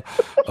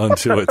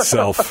unto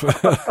itself.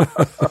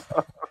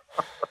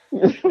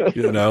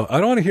 You know, I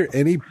don't want to hear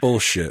any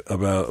bullshit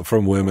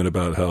from women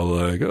about how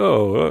like, I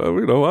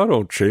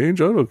don't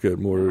change. I don't get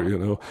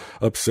more,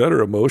 upset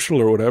or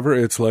emotional or whatever.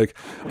 It's like,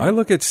 I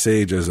look at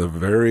Sage as a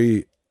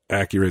very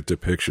accurate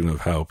depiction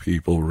of how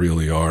people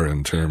really are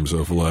in terms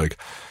of like,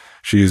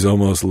 she's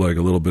almost like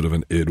a little bit of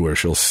an id where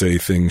she'll say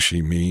things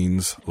she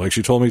means. Like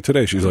she told me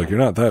today, she's like, "You're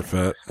not that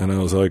fat." And I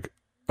was like,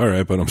 "All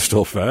right, but I'm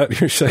still fat."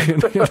 You're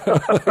saying,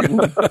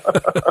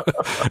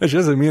 it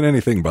doesn't mean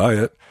anything by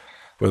it,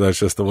 but that's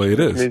just the way it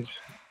is.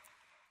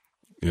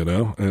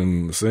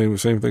 And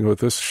same thing with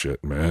this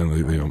shit, man.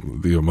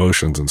 The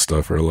emotions and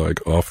stuff are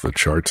like off the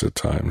charts at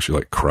times. She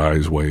like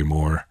cries way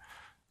more.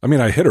 I mean,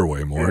 I hit her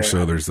way more,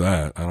 so there's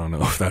that. I don't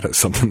know if that has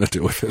something to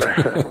do with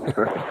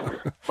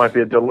it. Might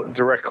be a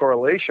direct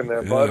correlation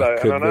there, bud. I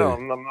don't know.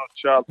 I'm not a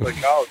child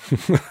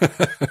psychologist.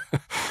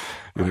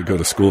 You didn't go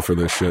to school for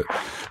this shit.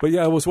 But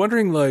yeah, I was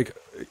wondering, like,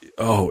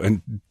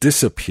 and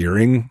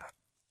disappearing,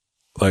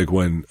 like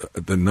when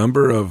the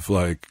number of,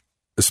 like,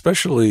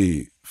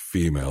 especially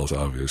females,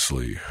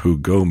 obviously, who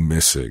go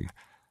missing,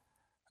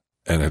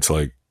 and it's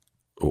like,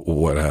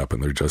 what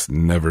happened? They're just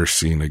never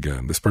seen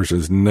again. This person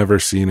is never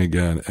seen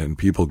again, and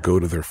people go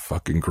to their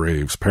fucking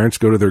graves. Parents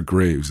go to their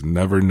graves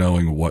never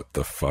knowing what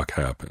the fuck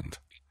happened.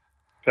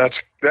 That's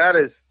got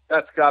to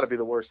be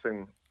the worst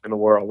thing in the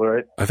world,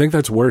 right? I think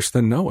that's worse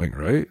than knowing,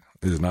 right?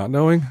 Is not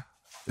knowing?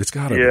 It's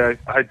got to be. Yeah,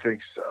 I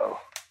think so.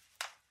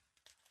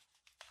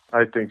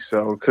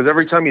 Because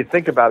every time you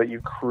think about it,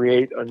 you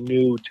create a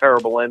new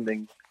terrible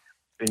ending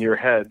in your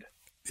head.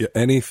 Yeah,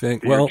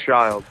 anything. Well,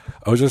 child.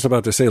 I was just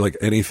about to say, like,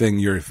 anything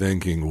you're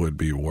thinking would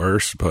be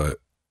worse, but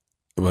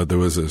there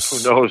was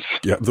this. Who knows?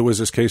 Yeah, there was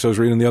this case I was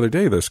reading the other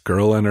day. This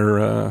girl and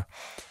her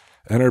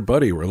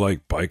buddy were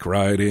like bike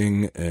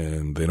riding,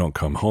 and they don't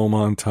come home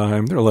on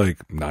time. They're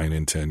like 9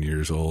 and 10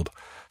 years old,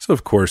 so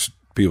of course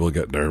people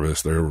get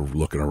nervous. They're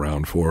looking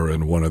around for her,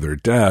 and one of their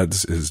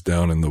dads is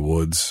down in the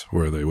woods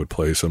where they would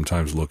play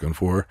sometimes looking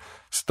for her.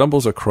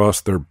 Stumbles across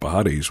their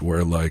bodies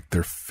where like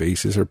their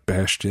faces are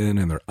bashed in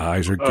and their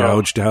eyes are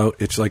gouged out.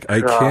 It's like,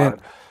 I can't,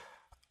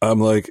 I'm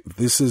like,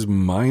 this is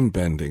mind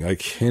bending. I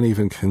can't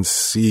even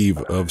conceive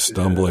of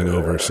stumbling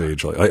over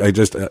Sage. Like, I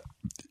just,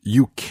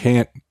 you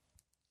can't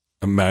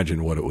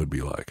imagine what it would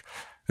be like.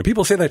 And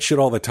people say that shit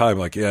all the time.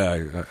 Like,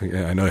 yeah,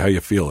 I know how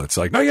you feel. It's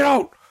like, no, you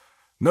don't.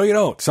 No, you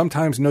don't.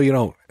 Sometimes, no, you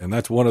don't. And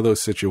that's one of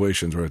those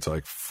situations where it's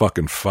like,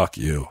 fucking fuck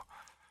you.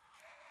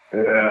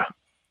 Yeah.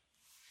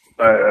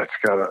 That's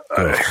gotta.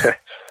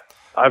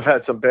 I've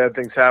had some bad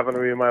things happen to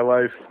me in my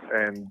life,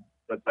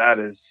 but that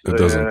is. It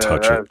doesn't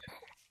touch it.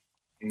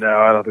 No,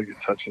 I don't think it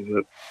touches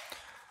it.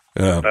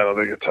 Yeah. I don't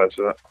think it touches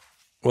it.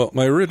 Well,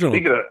 my original.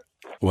 Speaking of,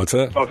 what's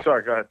that? Oh,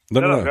 sorry. Go ahead. No,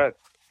 go ahead.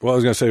 Well, I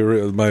was gonna say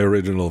my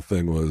original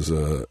thing was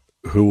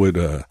who would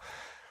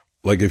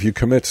like if you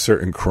commit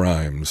certain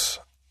crimes,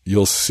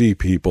 you'll see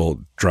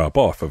people drop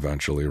off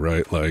eventually,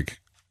 right? Like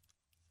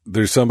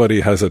there's somebody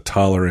has a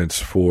tolerance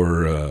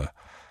for.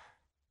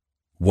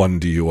 One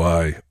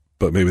DUI,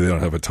 but maybe they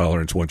don't have a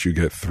tolerance once you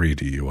get 3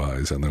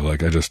 DUIs, and they're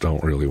like, I just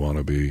don't really want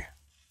to be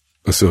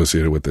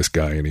associated with this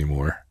guy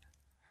anymore.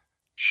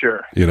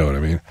 Sure. You know what I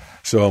mean?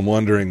 So I'm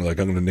wondering, like,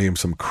 I'm going to name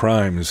some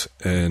crimes,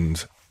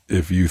 and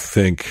if you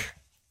think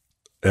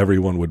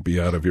everyone would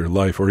be out of your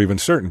life, or even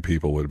certain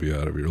people would be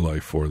out of your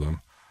life for them,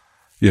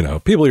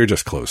 people you're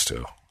just close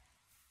to.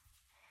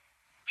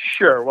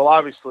 Sure. Well,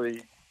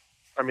 obviously,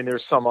 I mean,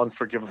 there's some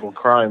unforgivable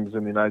crimes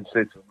in the United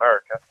States of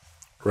America.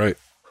 Right.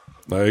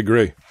 I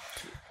agree.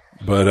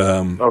 But,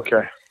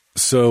 okay.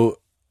 So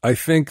I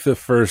think the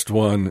first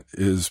one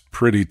is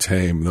pretty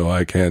tame, though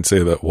I can't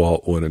say that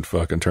Walt wouldn't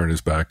fucking turn his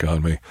back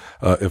on me.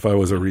 If I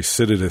was a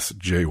recidivist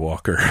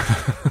jaywalker.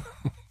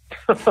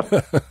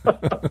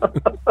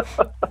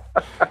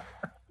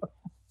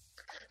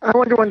 I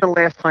wonder when the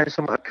last time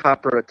a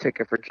cop wrote a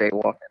ticket for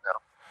jaywalking, though.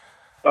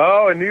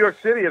 Oh, in New York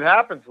City it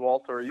happens,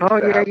 Walter. You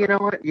know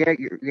what? Yeah,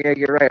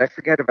 you're right. I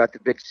forget about the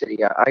big city.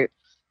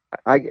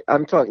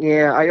 I'm talking.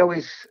 Yeah, I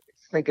always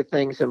think of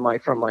things from my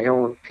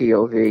own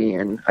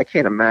POV, and I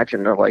can't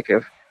imagine like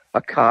if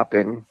a cop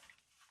in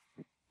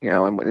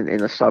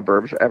the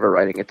suburbs ever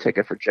writing a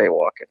ticket for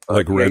jaywalking.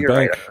 Like Red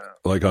Bank,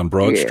 like on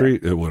Broad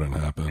Street, it wouldn't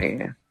happen.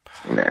 Yeah,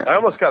 no. I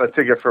almost got a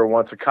ticket for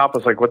once. A cop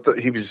was like,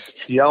 he was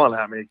yelling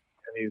at me, and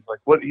he was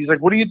like, "What?" He's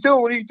like, "What are you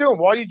doing? What are you doing?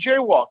 Why are you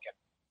jaywalking?"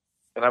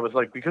 And I was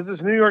like, "Because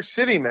it's New York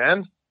City,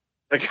 man."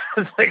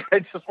 Like, I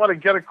just want to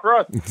get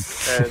across,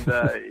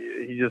 and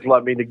he just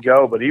let me to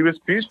go. But he was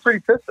pretty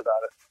pissed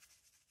about it.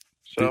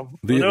 So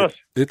who knows?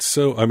 It's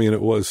so. I mean,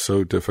 it was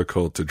so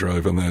difficult to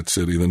drive in that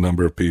city. The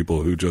number of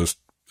people who just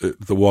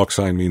the walk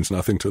sign means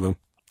nothing to them.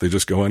 They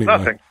just go anyway.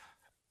 Nothing.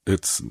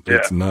 It's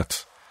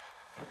nuts.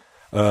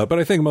 But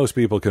I think most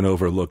people can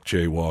overlook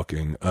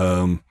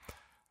jaywalking.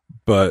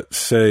 But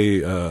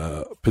say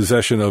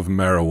possession of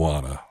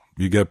marijuana,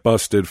 you get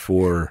busted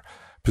for.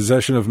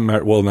 Possession of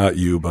well, not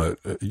you, but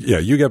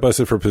you get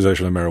busted for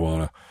possession of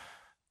marijuana,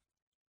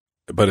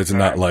 but it's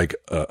not like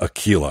a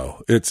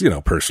kilo. It's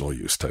personal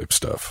use type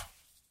stuff.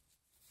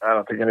 I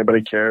don't think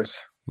anybody cares.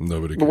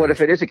 Nobody cares. But what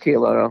if it is a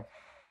kilo,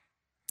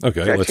 though?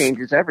 Okay, That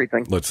changes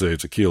everything. Let's say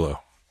it's a kilo.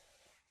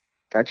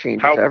 That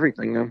changes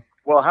everything, though.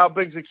 Well, how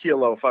big's a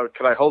kilo?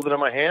 Could I hold it in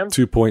my hand?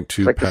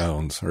 2.2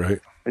 pounds, right?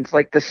 It's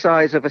like the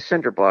size of a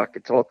cinder block.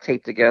 It's all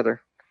taped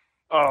together.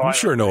 Oh, I'm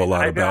sure know a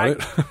lot about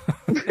it.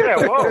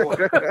 Yeah, whoa.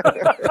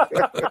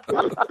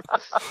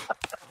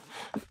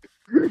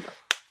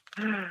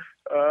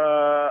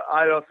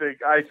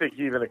 I think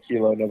even a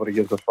kilo, nobody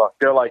gives a fuck.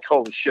 They're like,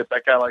 holy shit,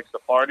 that guy likes to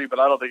party, but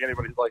I don't think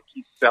anybody's like,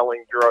 he's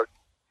selling drugs.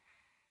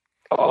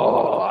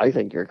 Oh, I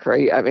think you're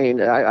crazy. I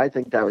mean, I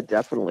think that would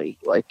definitely,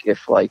 like,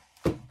 if, like,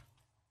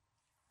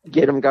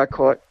 Gidim got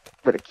caught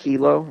with a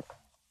kilo,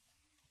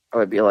 I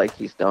would be like,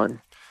 he's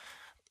done.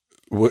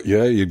 What?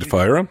 Yeah, you'd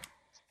fire him?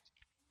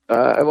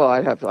 Well,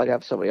 I'd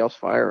have somebody else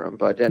fire him,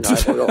 but then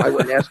I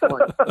wouldn't ask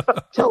one.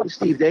 Tell him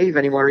Steve Dave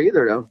anymore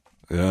either, though.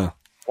 Yeah.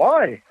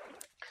 Why?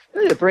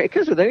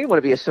 Because we don't want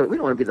to be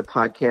the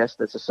podcast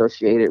that's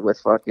associated with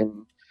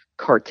fucking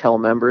cartel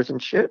members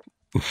and shit.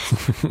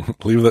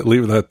 leave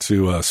that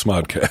to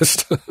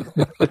Smodcast.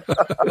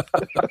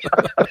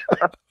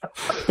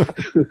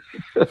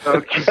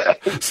 Okay.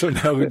 So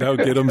now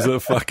Gidim's a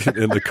fucking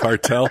in the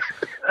cartel.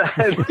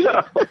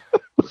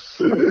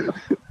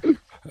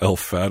 El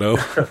Fato.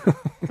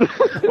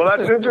 Well,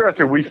 that's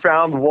interesting. We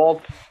found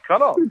Walt's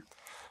cutoff.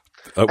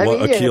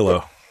 A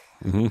kilo.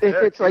 If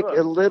it's like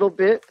a little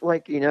bit,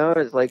 like,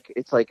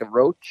 it's like a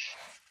roach,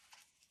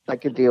 I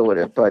could deal with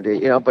it. But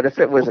but if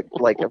it was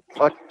like a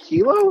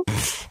kilo,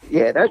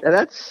 yeah,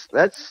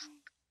 that's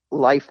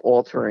life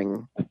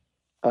altering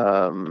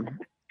arrest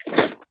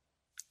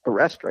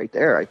right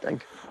there, I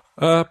think.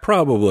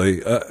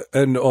 Probably,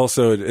 and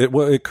also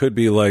it could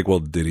be like, well,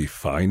 did he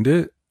find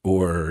it,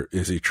 or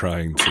is he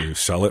trying to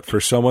sell it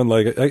for someone?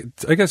 Like,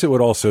 I guess it would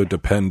also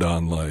depend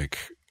on like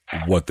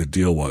what the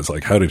deal was.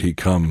 Like, how did he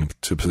come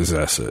to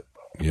possess it?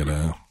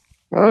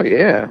 Oh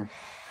yeah,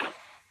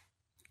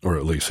 or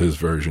at least his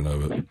version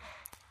of it.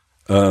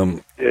 Yeah,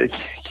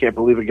 can't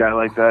believe a guy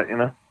like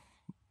that.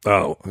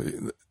 Oh,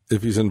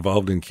 if he's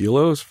involved in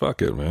kilos,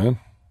 fuck it, man.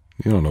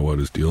 You don't know what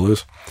his deal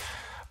is.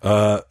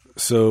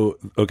 So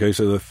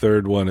the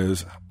third one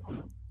is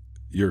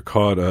you're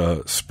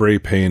caught spray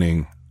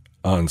painting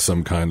on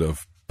some kind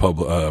of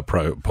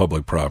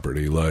public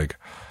property, like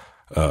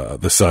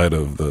the side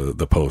of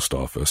the post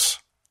office.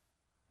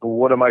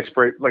 What am I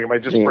spray? Like, am I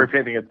just spray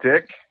painting a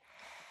dick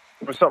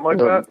or something like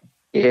that?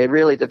 Yeah, it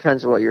really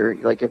depends what you're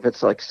like. If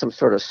it's like some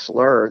sort of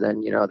slur,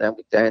 then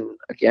then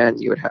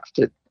again you would have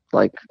to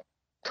like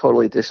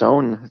totally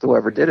disown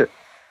whoever did it.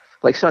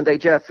 Like Sunday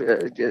Jeff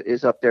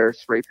is up there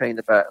spray painting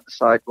the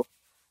side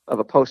of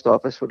a post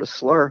office with a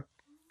slur.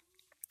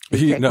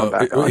 He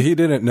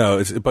didn't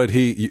know, but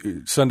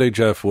Sunday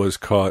Jeff was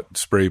caught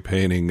spray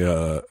painting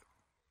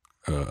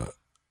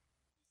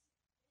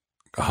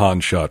Han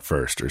shot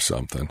first or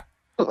something.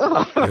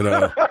 I'm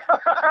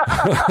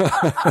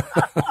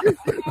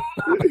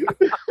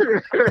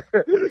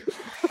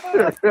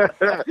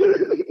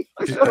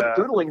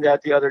doodling that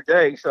the other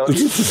day, so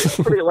it's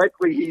pretty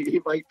likely he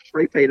might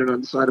spray paint it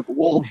on the side of a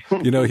wall.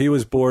 He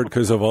was bored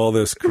because of all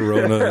this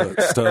Corona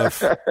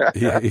stuff.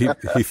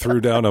 He threw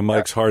down a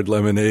Mike's Hard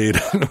Lemonade.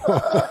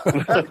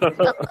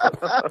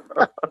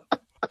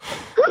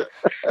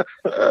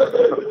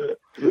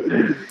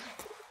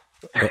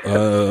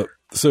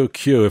 So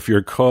Q, if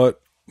you're caught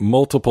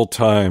multiple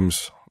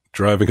times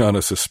driving on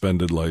a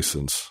suspended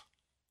license,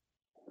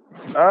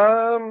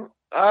 I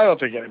don't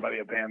think anybody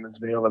abandons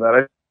me over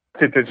that. I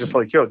think they're just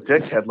like, yo,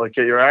 dickhead, like,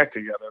 get your act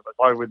together. Like,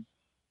 why would...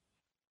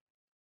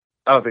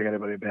 I don't think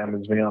anybody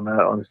abandons me on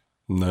that one.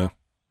 No.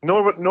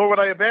 Nor would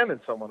I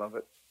abandon someone of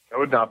it. I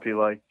would not be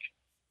like,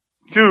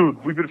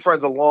 dude, we've been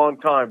friends a long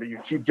time, but you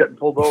keep getting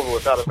pulled over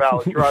without a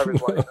valid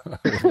driver's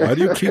license. Why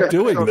do you keep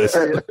doing this?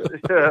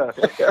 Yeah.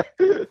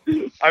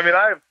 I mean,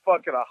 I have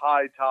fucking a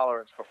high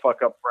tolerance for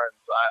fuck up friends.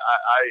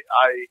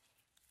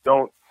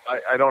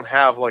 I don't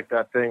have like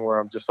that thing where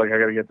I'm just like, I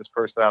got to get this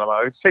person out of my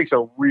life. It takes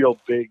a real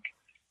big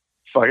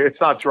fuck. It's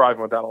not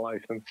driving without a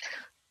license.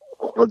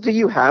 Well, do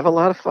you have a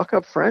lot of fuck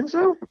up friends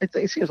though?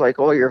 It seems like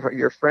all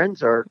your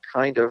friends are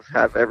kind of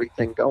have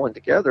everything going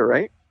together,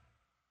 right?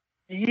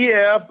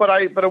 Yeah, but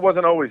it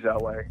wasn't always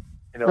that way.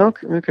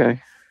 Okay.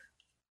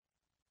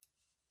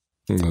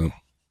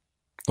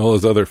 All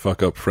his other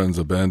fuck up friends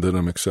abandoned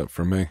him except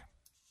for me.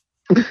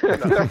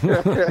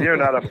 You're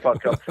not a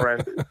fuck up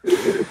friend.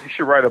 You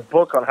should write a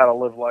book on how to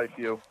live life,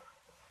 you.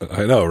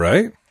 I know,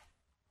 right?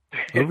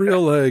 A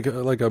real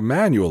like a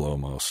manual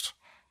almost.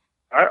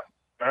 I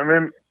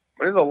mean,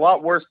 there's a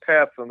lot worse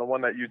path than the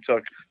one that you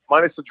took.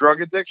 Minus the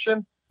drug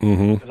addiction,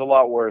 is a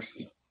lot worse.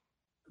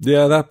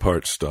 Yeah, that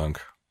part stunk.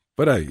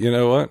 But hey, you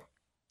know what?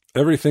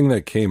 Everything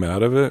that came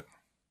out of it,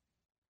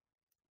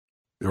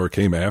 or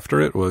came after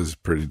it, was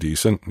pretty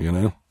decent,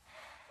 Yeah,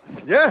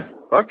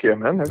 fuck yeah,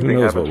 man. Everything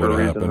Who knows happens what for would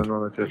a have reason.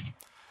 happened?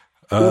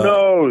 Who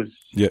knows?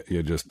 Yeah,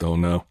 you just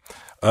don't know.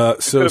 You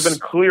could have been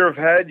clear of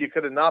head. You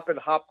could have not been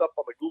hopped up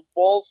on the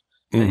goofballs.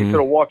 And you could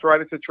have walked right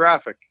into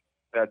traffic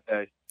that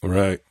day.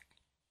 Right.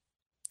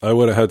 I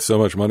would have had so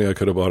much money I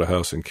could have bought a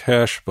house in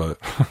cash, but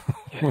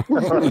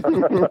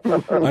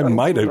I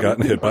might have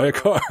gotten hit by a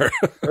car.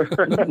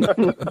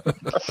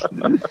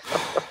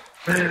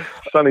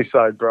 Sunny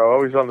side, bro.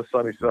 Always on the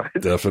sunny side.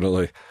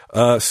 Definitely.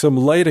 Some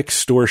light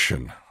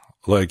extortion,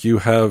 like you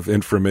have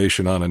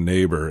information on a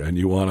neighbor and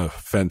you want a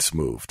fence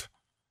moved.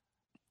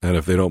 And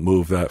if they don't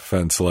move that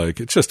fence, like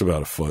it's just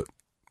about a foot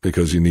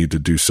because you need to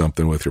do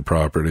something with your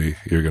property,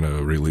 you're going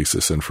to release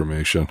this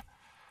information.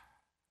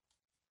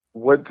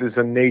 What is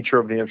the nature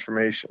of the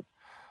information?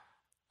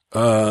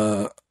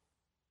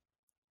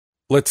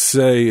 Let's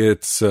say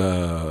it's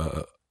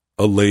a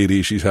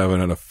lady. She's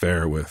having an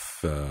affair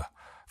with the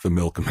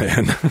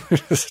milkman.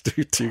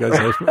 Do you guys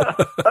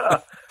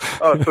have?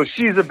 Oh, so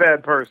she's a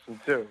bad person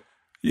too.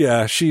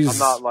 Yeah, I'm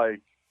not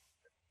like.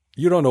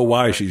 You don't know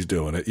why she's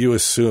doing it. You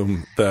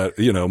assume that,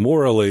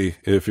 morally,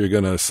 if you're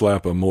going to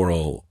slap a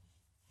moral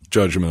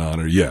judgment on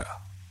her, yeah,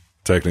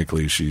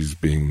 technically she's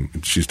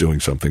doing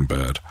something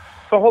bad.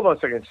 So hold on a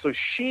second. So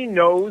she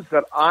knows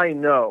that I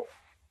know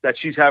that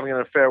she's having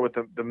an affair with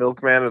the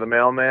milkman or the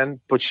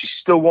mailman, but she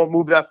still won't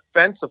move that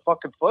fence a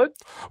fucking foot?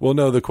 Well,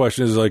 no, the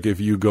question is like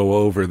if you go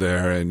over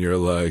there and you're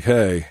like,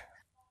 hey,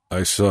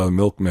 I saw the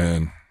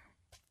milkman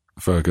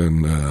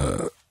fucking,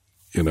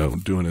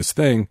 doing his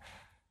thing.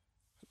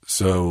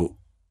 So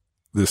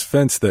this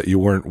fence that you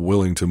weren't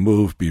willing to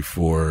move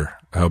before,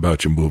 how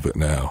about you move it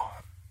now?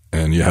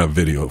 And you have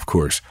video, of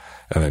course.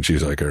 And then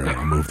she's like, all right,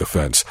 I'll move the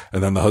fence.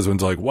 And then the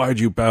husband's like, why'd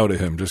you bow to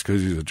him? Just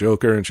because he's a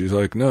joker? And she's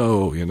like,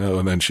 no,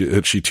 and then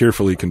she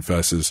tearfully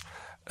confesses.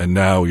 And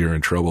now you're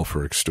in trouble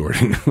for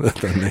extorting.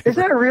 Is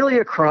that really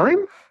a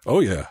crime? Oh,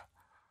 yeah.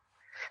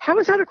 How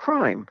is that a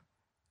crime?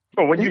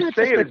 Well, when Isn't you that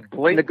say just it is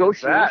blatant,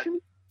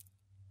 negotiation?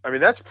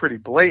 that's pretty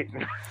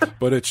blatant.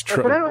 But it's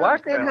true. But I don't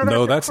understand how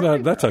No, that's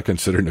not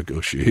considered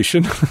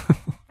negotiation.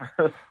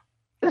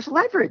 That's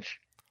leverage.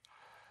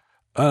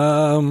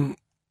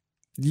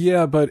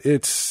 Yeah, but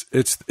it's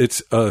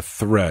a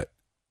threat.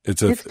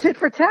 It's tit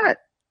for tat.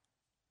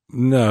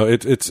 No,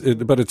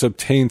 but it's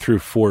obtained through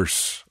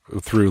force,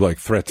 through like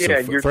threats. Yeah,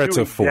 you're threats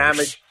doing of force.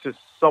 Damage to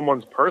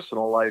someone's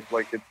personal life.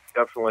 Like it's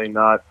definitely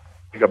not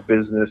like a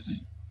business.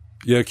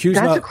 Yeah, Q's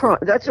that's not a crime.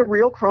 That's a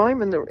real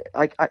crime, and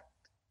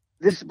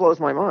this blows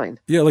my mind.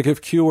 Yeah, like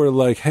if Q were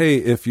like, hey,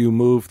 if you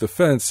move the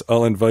fence,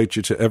 I'll invite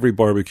you to every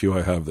barbecue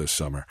I have this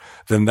summer.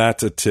 Then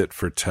that's a tit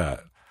for tat.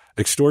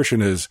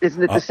 Extortion isn't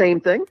it the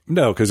same thing?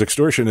 No, because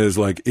extortion is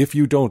like, if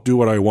you don't do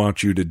what I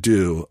want you to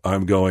do,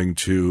 I'm going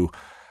to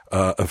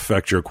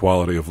affect your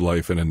quality of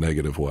life in a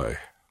negative way.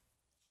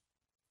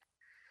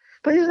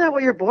 But isn't that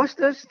what your boss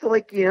does?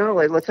 Like,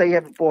 let's say you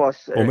have a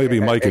boss. Well,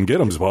 maybe Mike and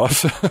Giddim's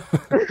boss.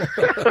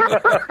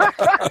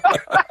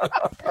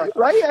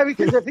 Right? I mean,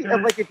 because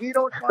if you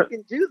don't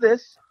fucking do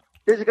this,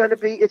 it's going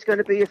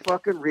to be a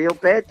fucking real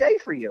bad day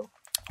for you.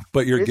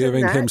 But you're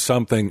giving him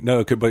something.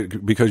 No,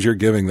 because you're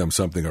giving them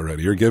something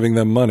already. You're giving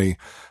them money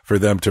for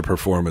them to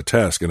perform a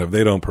task. And if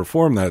they don't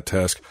perform that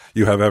task,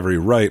 you have every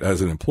right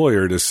as an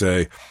employer to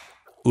say,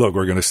 look,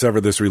 we're going to sever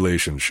this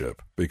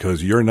relationship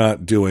because you're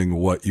not doing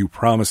what you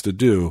promised to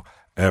do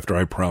after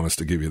I promised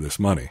to give you this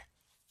money.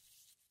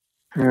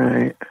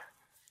 Right.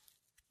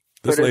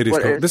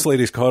 This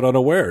lady's caught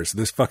unawares.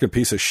 This fucking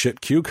piece of shit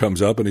Q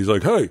comes up and he's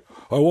like, hey,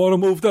 I want to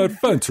move that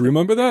fence.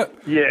 Remember that?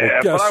 Yeah,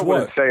 well, but I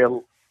wouldn't say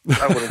it.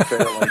 I wouldn't say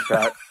it like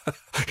that.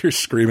 You're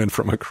screaming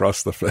from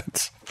across the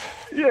fence.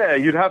 Yeah,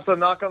 you'd have to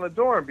knock on the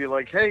door and be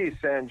like, hey,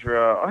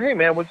 Sandra. Oh, hey,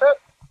 man, was that?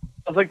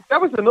 I was like,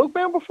 that was the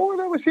milkman before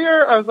that was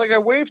here? I was like, I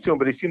waved to him,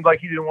 but he seemed like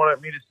he didn't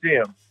want me to see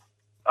him.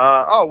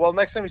 Well,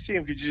 next time you see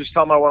him, could you just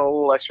tell him I want a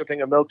little extra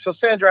thing of milk? So,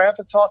 Sandra, I have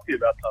to talk to you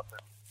about something.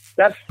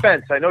 That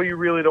fence, I know you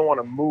really don't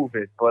want to move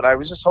it, but I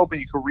was just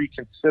hoping you could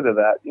reconsider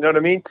that. You know what I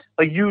mean?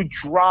 Like, you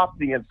drop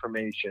the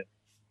information.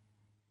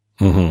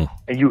 Mm-hmm.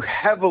 And you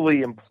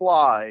heavily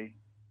imply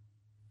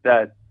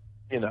that,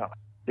 it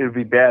would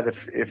be bad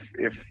if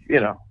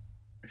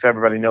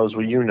everybody knows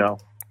what you know.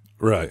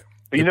 Right.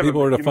 If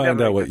people were to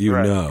find out what you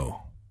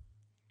know.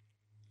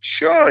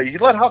 Sure, you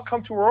let her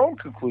come to her own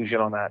conclusion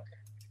on that.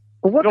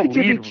 Well,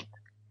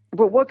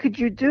 what could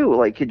you do?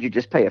 Like, could you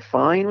just pay a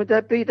fine? Would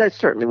that be? That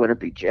certainly wouldn't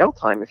be jail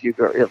time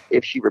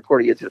if she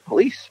reported you to the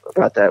police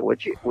about that.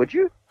 Would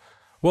you?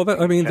 Well,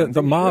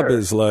 the mob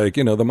is like,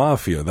 the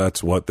mafia.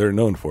 That's what they're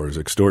known for, is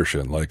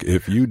extortion. Like,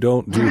 if you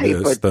don't do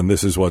this, then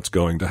this is what's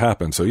going to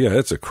happen. So, yeah,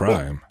 it's a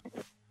crime.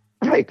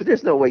 Right, but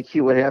there's no way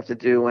Q would have to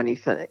do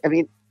anything. I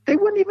mean, they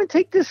wouldn't even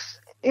take this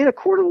in a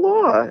court of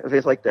law if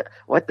it's like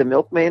the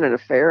milkman, an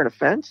affair, and a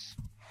fence.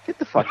 Get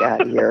the fuck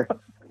out of here.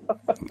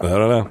 I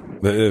don't know.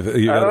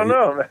 I don't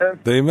know, man.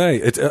 They may.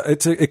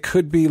 It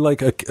could be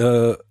like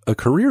a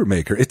career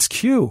maker. It's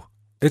Q.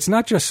 It's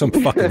not just some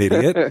fucking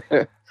idiot.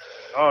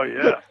 Oh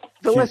yeah.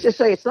 But let's just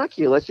say it's not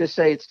Q. Let's just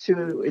say it's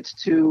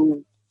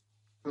two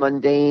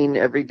mundane,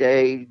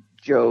 everyday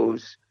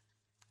Joes,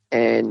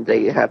 and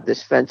they have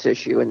this fence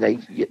issue, and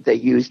they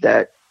use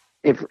that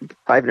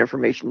private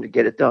information to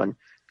get it done.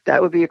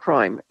 That would be a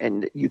crime,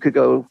 and you could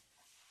go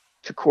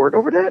to court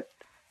over that.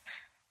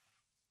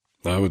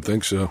 I would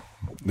think so.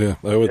 Yeah,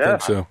 I would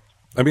think so.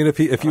 I mean, if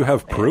you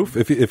have proof,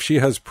 if she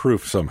has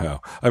proof somehow,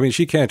 I mean,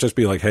 she can't just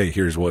be like, "Hey,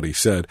 here's what he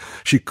said."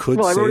 She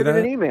could I say wrote it that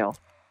in an email.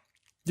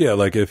 Yeah,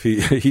 like if he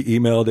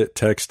emailed it,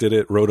 texted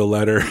it, wrote a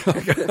letter.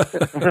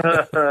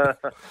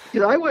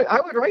 I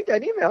would write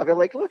that email. I'd be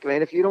like, "Look,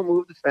 man, if you don't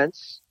move the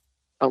fence,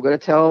 I'm going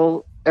to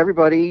tell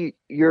everybody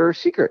your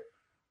secret."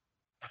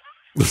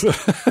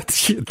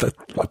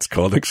 That's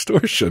called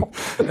extortion.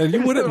 And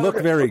you wouldn't look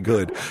very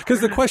good. Because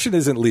the question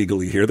isn't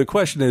legally here. The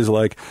question is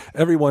like,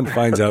 everyone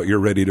finds out you're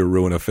ready to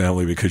ruin a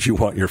family because you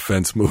want your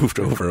fence moved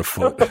over a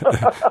foot.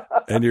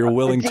 And you're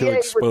willing to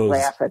expose. Would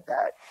laugh at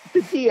that.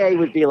 The DA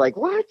would be like,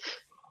 what?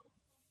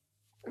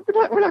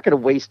 We're not going to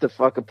waste the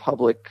fucking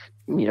public,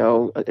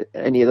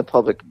 any of the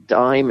public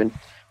dime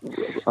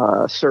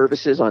and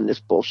services on this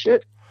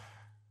bullshit.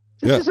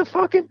 This is a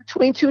fucking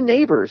between two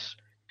neighbors.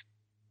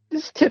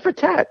 This is tit for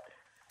tat.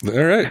 All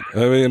right.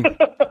 I mean,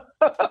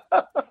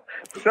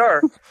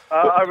 sure.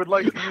 I would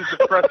like to use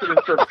the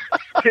precedence of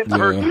tit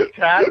versus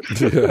tat.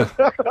 Yeah.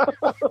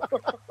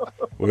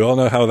 We all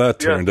know how that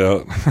turned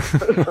out.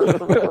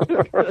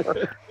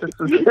 It's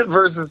the tit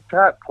versus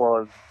tat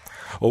clause.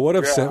 Well, what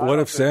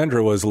if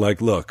Sandra was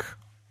like, "Look,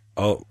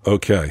 I'll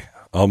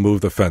move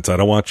the fence. I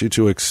don't want you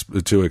to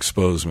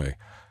expose me,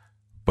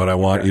 but I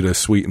want you to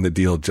sweeten the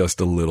deal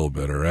just a little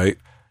bit. All right?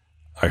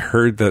 I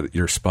heard that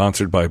you're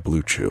sponsored by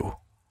Blue Chew."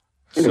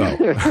 So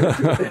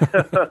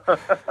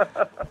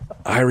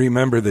I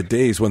remember the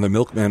days when the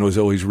milkman was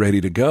always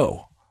ready to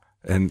go,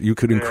 and you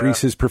could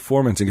increase his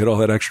performance and get all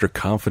that extra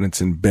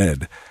confidence in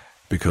bed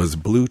because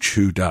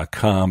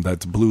BlueChew.com,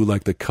 that's blue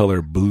like the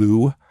color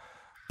blue.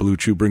 Blue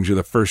Chew brings you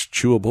the first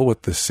chewable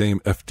with the same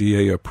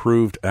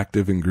FDA-approved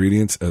active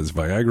ingredients as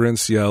Viagra and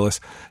Cialis.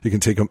 You can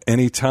take them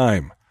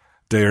anytime,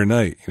 day or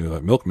night.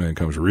 That milkman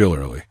comes real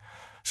early.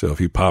 So if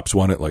he pops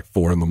one at like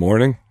 4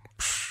 a.m,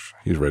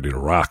 he's ready to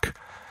rock.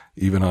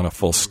 Even on a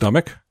full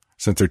stomach,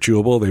 since they're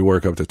chewable, they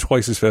work up to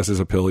twice as fast as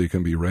a pill. You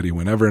can be ready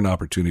whenever an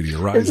opportunity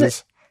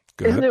arises.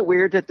 Isn't it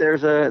weird that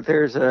there's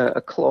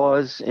a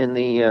clause in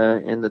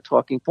the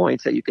talking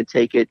points that you could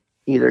take it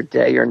either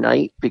day or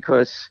night?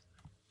 Because,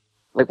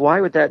 like,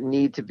 why would that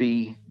need to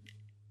be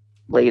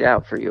laid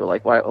out for you?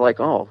 Like, why? Like,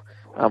 I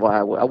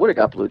would have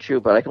got Blue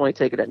Chew, but I can only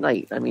take it at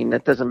night. I mean,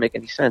 that doesn't make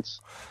any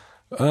sense.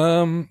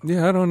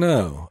 Yeah, I don't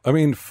know. I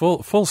mean,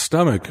 full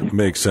stomach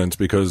makes sense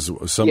because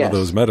some of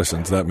those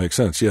medicines, that makes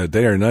sense. Yeah,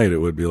 day or night, it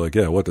would be like,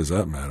 what does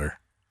that matter?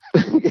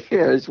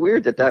 Yeah, it's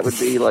weird that would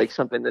be like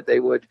something that they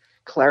would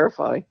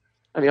clarify.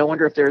 I mean, I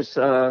wonder if there's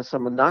some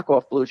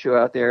knockoff Blue Chew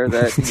out there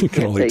that you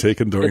can only take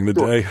it during the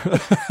day.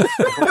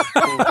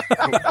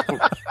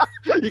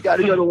 You got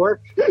to go to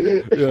work.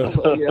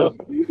 Yeah.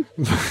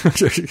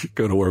 You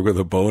go to work with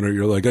a boner.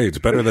 You're like, hey, it's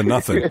better than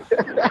nothing.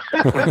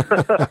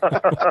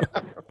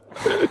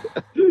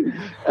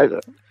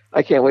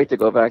 I can't wait to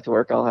go back to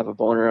work. I'll have a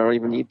boner. I don't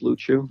even need Blue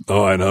Chew.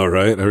 Oh, I know,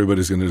 right?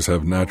 Everybody's going to just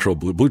have natural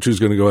Blue. Blue Chew's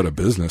going to go out of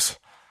business.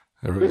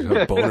 Everybody's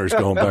have boners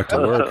going back to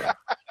work.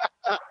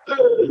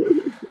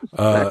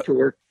 Back to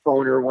work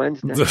boner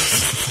Wednesday.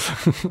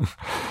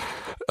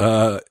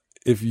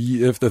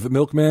 If the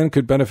milkman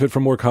could benefit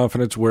from more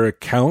confidence where it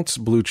counts,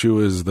 Blue Chew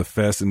is the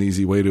fast and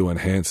easy way to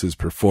enhance his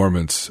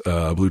performance.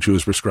 Blue Chew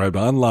is prescribed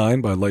online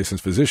by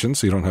licensed physicians,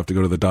 so you don't have to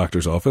go to the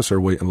doctor's office or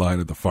wait in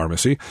line at the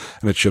pharmacy,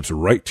 and it ships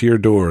right to your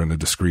door in a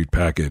discreet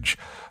package.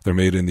 They're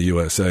made in the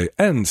USA,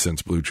 and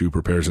since Blue Chew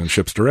prepares and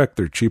ships direct,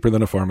 they're cheaper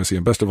than a pharmacy,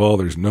 and best of all,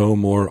 there's no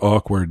more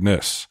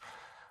awkwardness.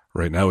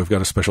 Right now, we've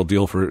got a special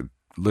deal for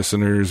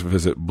listeners.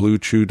 Visit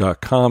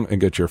BlueChew.com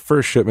and get your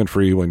first shipment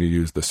free when you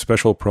use the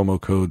special promo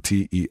code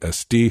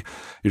TESD.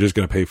 You're just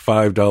going to pay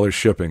 $5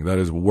 shipping. That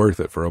is worth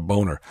it for a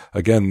boner.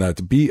 Again,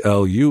 that's BLUECHEW.com,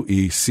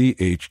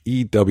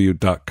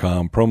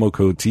 promo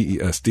code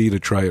TESD to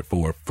try it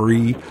for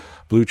free.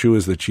 Blue Chew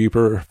is the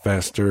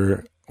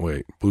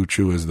Blue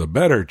Chew is the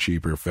better,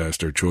 cheaper,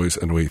 faster choice,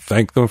 and we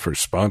thank them for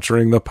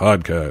sponsoring the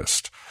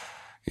podcast.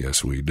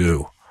 Yes, we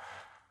do.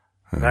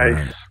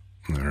 Nice.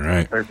 All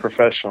right. Very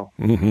professional.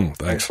 Mm-hmm.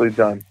 Thanks. Nicely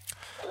done.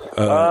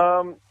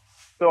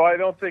 So I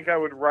don't think I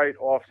would write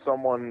off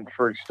someone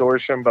for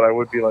extortion, but I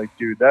would be like,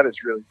 dude, that is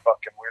really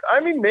fucking weird.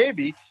 I mean,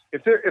 maybe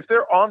if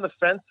they're on the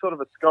fence, sort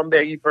of a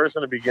scumbaggy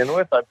person to begin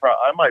with, I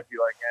might be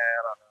like,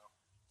 I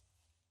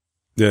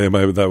don't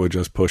know. Yeah, that would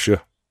just push you.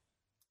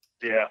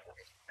 Yeah.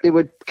 It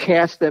would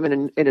cast them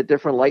in a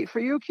different light for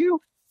you, Q?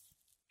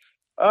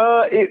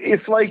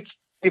 It's like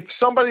if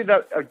somebody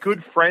that a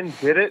good friend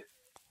did it,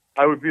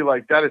 I would be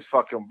like, that is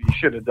fucking, you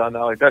should have done that.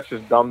 Like, that's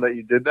just dumb that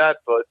you did that.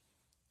 But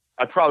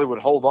I probably would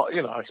hold on,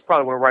 I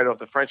probably wouldn't write off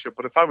the friendship.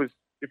 But if it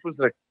was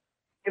like,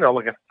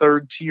 like a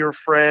third tier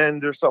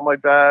friend or something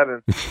like that,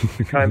 and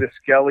kind of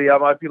skelly, I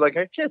might be like,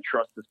 I can't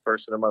trust this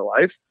person in my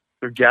life.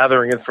 They're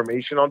gathering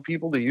information on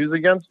people to use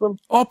against them.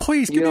 Oh,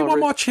 please, give me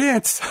one more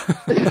chance.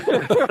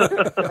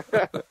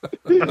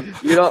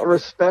 You don't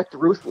respect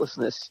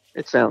ruthlessness,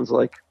 it sounds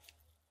like.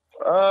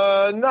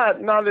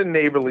 Not in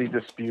neighborly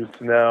disputes.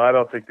 No, I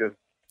don't think there's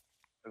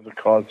a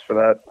cause for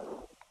that.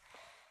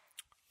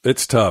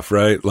 It's tough,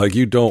 right? Like,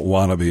 you don't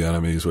want to be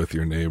enemies with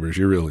your neighbors.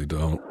 You really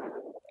don't.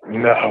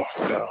 No.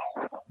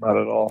 not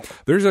at all.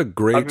 There's a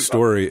great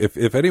story.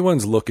 If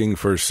anyone's looking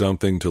for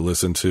something to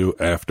listen to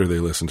after they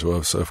listen to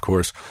us, of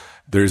course,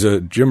 there's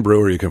a Jim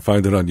Brewer. You can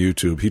find it on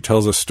YouTube. He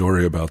tells a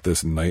story about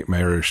this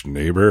nightmarish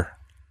neighbor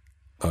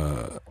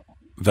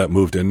that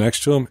moved in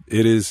next to him.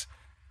 It is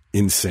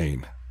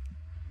insane.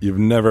 You've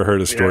never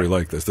heard a story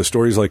like this. The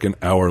story's like an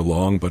hour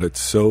long, but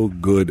it's so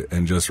good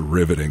and just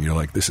riveting. You're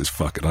like, this is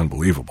fucking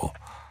unbelievable.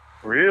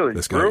 Really?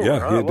 This guy, he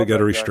had to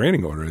get a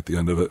restraining order at the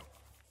end of it.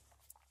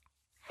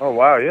 Oh,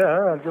 wow.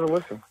 Yeah, I'm going to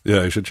listen.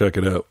 Yeah, you should check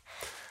it out.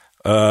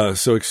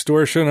 So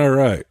extortion, all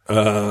right.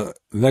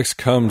 Next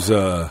comes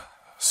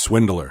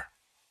swindler.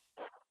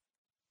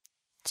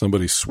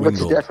 Somebody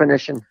swindled.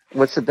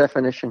 What's the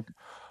definition?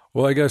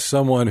 Well, I guess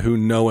someone who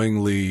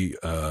knowingly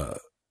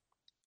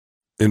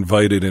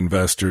invited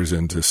investors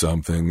into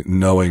something,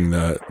 knowing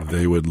that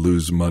they would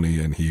lose money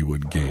and he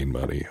would gain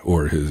money,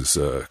 or his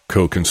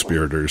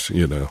co-conspirators,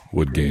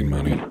 would gain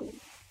money.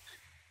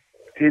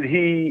 Did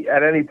he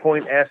at any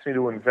point ask me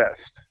to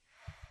invest?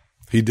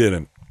 He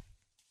didn't.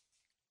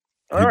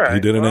 He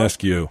didn't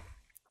ask you.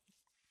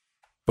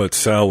 But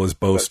Sal was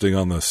boasting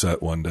on the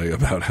set one day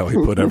about how he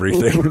put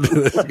everything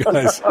into this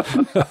guy's.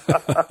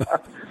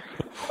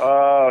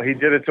 Oh, he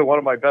did it to one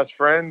of my best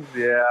friends?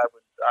 Yeah,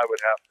 I would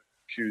have to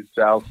choose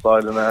Sal's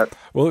side in that.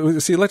 Well,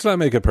 see, let's not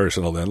make it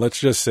personal then. Let's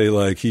just say,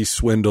 like, he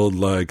swindled,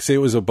 say it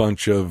was a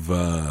bunch of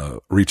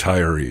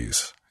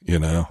retirees,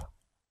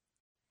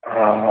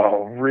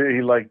 Oh,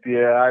 really?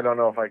 I don't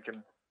know if I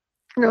can.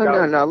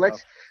 No.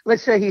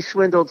 Let's say he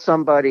swindled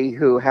somebody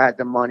who had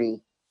the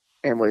money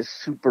and was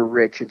super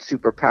rich and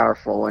super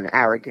powerful and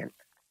arrogant.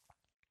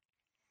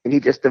 And he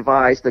just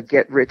devised a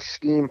get-rich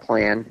scheme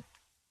plan,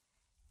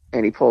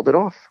 and he pulled it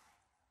off.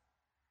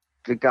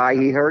 The guy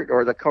he hurt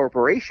or the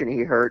corporation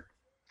he hurt,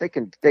 they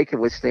can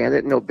withstand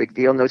it. No big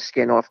deal. No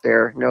skin off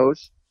their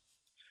nose.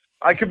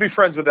 I could be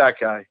friends with that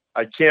guy.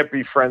 I can't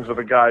be friends with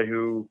a guy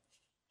who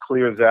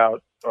clears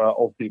out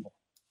old people.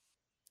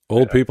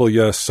 Old people,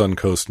 yes.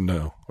 Suncoast,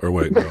 no. Or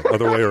wait, no.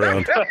 Other way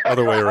around.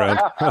 Other way around.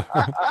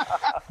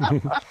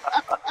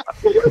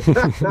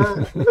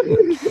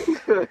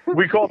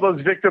 We call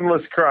those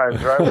victimless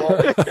crimes, right?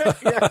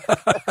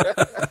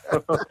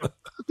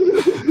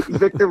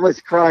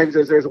 Victimless crimes,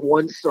 as there's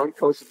one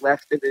Suncoast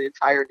left in the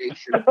entire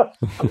nation.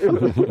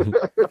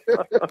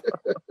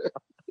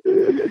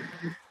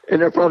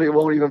 And they probably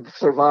won't even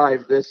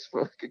survive this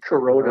fucking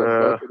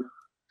corona fucking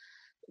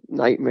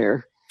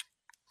nightmare.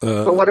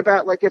 But what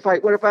about if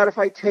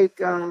I take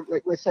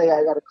let's say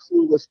I got a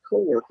clueless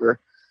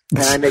coworker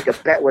and I make a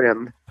bet with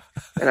him,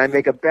 and I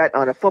make a bet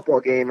on a football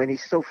game, and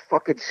he's so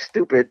fucking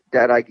stupid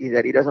that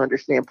he doesn't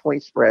understand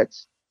point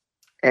spreads,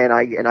 and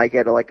I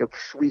get a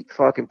sweet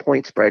fucking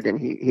point spread, and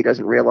he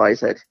doesn't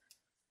realize that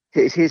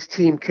his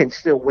team can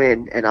still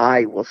win and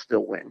I will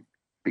still win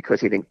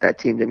because that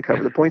team didn't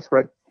cover the point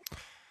spread.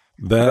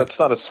 That's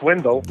not a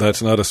swindle.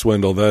 That's not a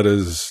swindle. That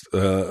is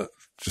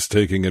just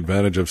taking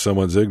advantage of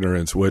someone's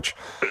ignorance, which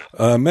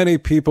many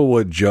people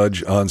would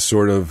judge on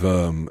sort of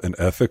an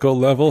ethical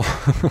level.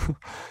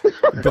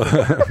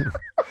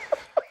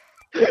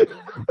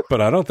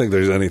 But I don't think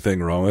there's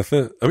anything wrong with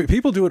it. I mean,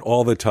 people do it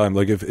all the time.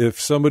 Like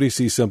if somebody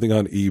sees something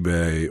on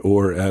eBay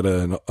or at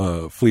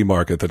a flea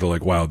market that they're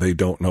like, wow, they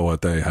don't know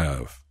what they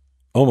have.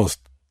 Almost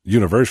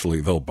universally,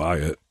 they'll buy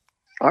it.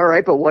 All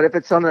right, but what if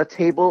it's on the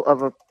table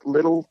of a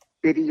little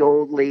bitty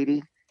old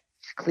lady?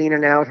 She's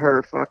cleaning out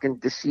her fucking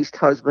deceased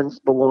husband's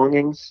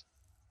belongings,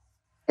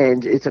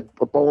 and it's a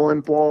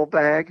bowling ball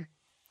bag,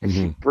 and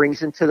she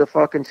brings into the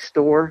fucking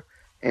store,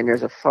 and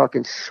there's a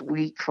fucking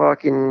sweet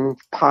fucking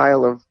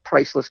pile of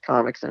priceless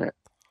comics in it.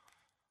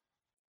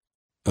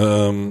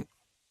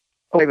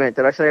 Wait a minute,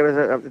 did I say it was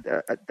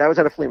that was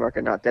at a flea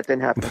market? No, that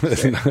didn't happen.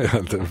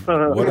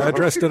 What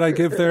address did I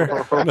give there?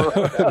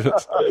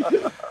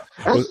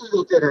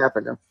 Actually, it did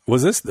happen, though.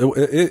 Was this,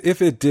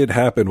 if it did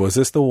happen, was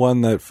this the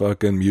one that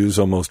fucking Muse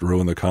almost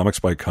ruined the comics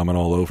by coming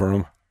all over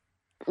him?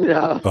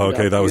 No. Oh,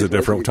 okay, that was a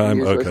different time?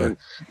 Okay.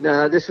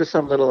 No, this was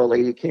some little old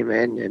lady came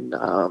in and,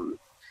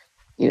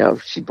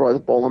 she brought a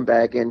bowling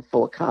bag in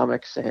full of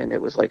comics, and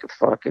it was like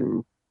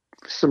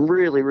some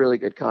really, really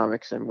good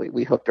comics, and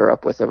we hooked her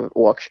up with an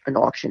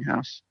auction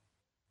house.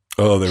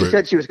 Oh, she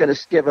said she was going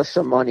to give us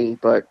some money,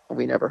 but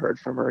we never heard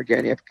from her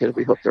again yet because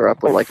we hooked her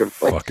up with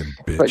fucking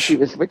bitch. But she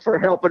was for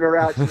helping her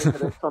out. She was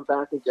going to come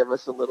back and give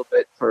us a little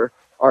bit for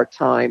our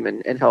time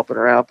and helping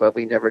her out, but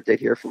we never did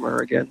hear from her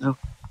again, though.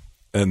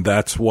 And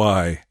that's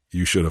why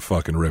you should have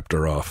fucking ripped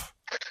her off.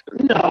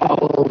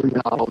 No,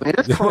 man,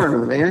 that's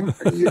karma, man.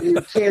 You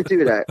can't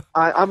do that.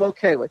 I'm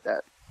okay with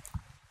that.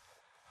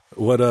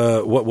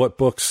 What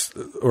books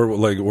or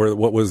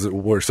what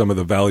were some of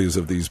the values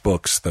of these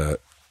books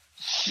that?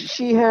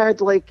 She had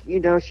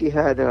she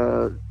had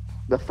the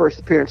first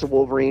appearance of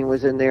Wolverine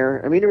was in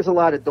there. I mean, there was a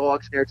lot of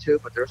dogs in there too,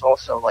 but there's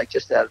also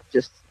just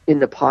in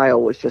the pile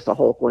was just a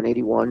Hulk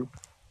 181.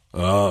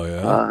 Oh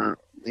yeah.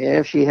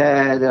 Yeah, she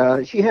had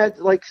a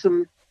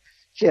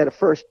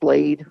First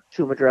Blade,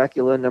 Tomb of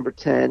Dracula, number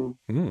 10.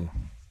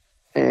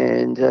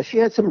 and she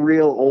had some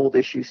real old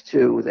issues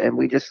too. And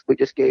we just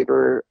gave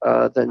her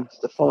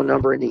the phone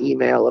number and the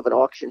email of an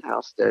auction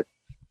house that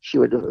she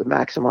would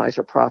maximize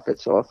her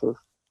profits off of.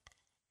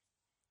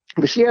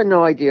 But she had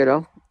no idea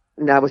though.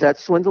 Now, was that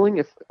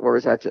swindling? Or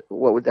is that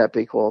what would that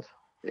be called?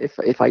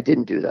 If I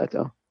didn't do that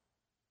though.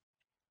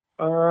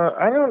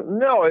 I don't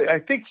know. I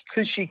think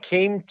because she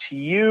came to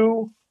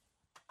you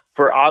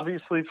for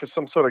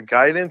some sort of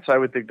guidance, I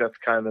would think that's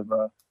kind of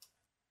a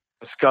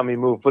scummy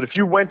move. But if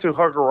you went to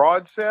her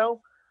garage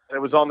sale and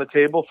it was on the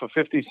table for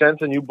 50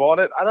 cents and you bought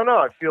it, I don't know.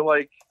 I feel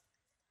like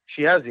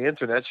she has the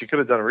internet. She could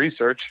have done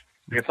research.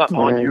 It's not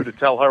on you to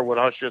tell her what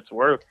her shit's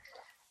worth.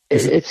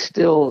 It's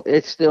still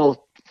in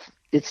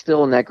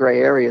that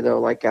gray area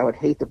though. Like, I would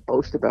hate to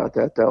boast about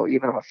that though,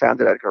 even if I found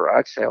it at a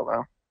garage sale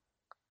though.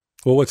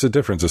 Well, what's the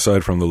difference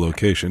aside from the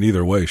location?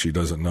 Either way, she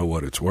doesn't know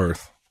what it's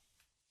worth.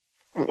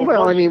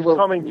 Well, I mean,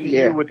 coming to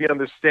you with the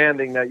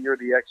understanding that you're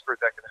the expert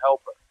that can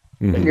help her.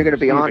 Mm-hmm. And you're going to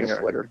be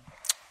honest with her.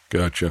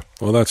 Gotcha.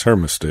 Well, that's her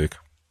mistake.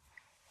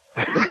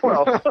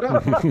 Well,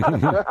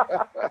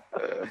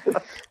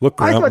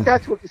 look, I thought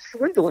that's what the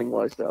swindling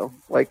was, though.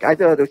 Like, I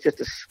thought it was just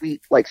a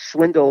sweet, like,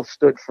 swindle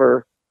stood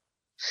for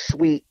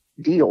sweet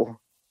deal.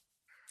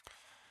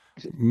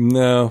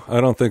 No,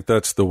 I don't think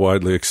that's the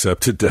widely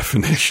accepted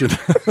definition.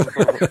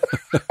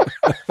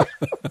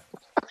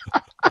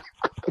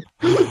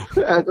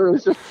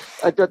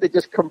 I thought they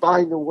just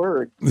combined the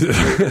word.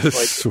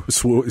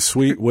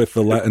 Sweet with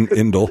the Latin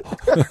indel.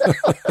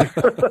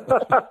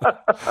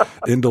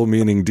 Indel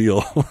meaning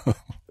deal.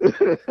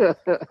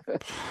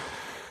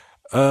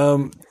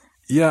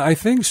 Yeah, I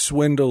think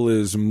swindle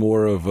is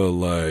more of a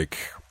like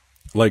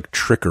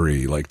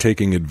trickery, like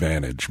taking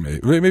advantage,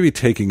 maybe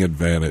taking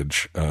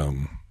advantage,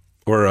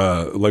 or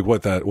like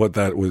what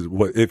that was.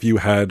 What if you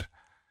had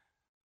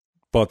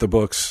bought the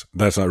books?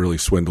 That's not really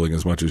swindling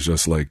as much as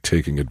just like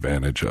taking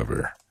advantage of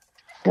her.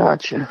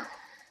 Gotcha.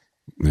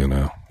 You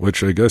know,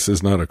 which I guess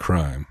is not a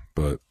crime,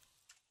 but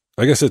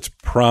I guess it's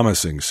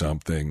promising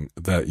something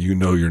that you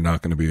know you're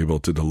not going to be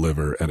able to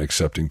deliver, and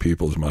accepting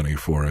people's money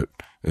for it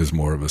is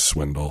more of a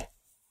swindle.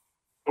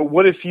 But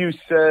what if you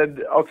said,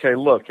 okay,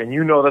 look, and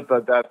you know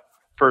that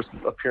first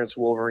appearance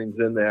of Wolverine's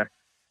in there,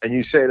 and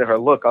you say to her,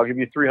 look, I'll give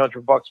you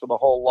 $300 for the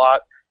whole lot.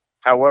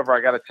 However,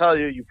 I got to tell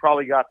you, you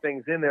probably got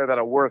things in there that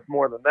are worth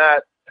more than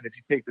that. And if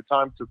you take the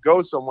time to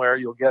go somewhere,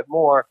 you'll get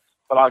more,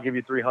 but I'll give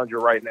you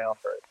 $300 right now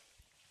for it.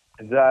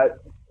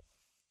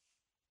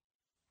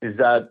 Is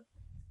that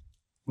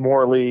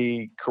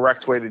morally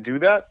correct way to do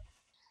that?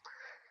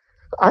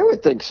 I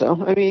would think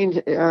so. I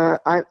mean,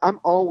 I'm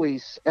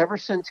always, ever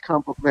since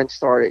Compliment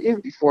started,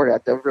 even before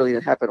that, that really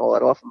didn't happen all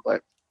that often,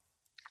 but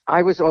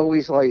I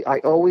always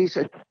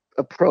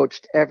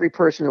approached every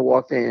person who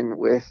walked in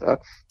with a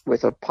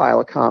pile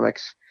of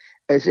comics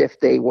as if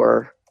they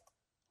were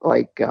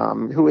like,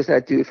 who was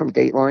that dude from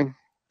Dateline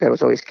that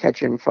was always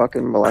catching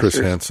fucking molesters?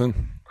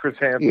 Chris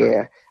Hansen.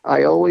 Yeah.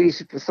 I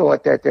always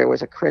thought that there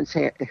was a Chris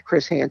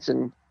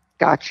Hansen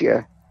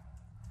gotcha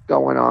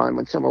going on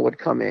when someone would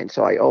come in.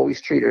 So I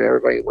always treated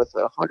everybody with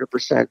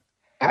 100%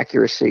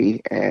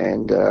 accuracy,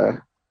 and because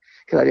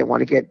I didn't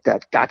want to get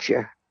that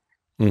gotcha.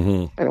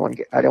 Mm-hmm. I don't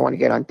want to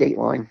get on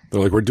Dateline.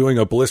 They're like, we're doing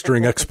a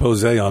blistering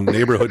expose on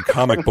neighborhood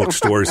comic book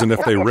stores and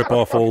if they rip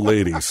off old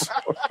ladies.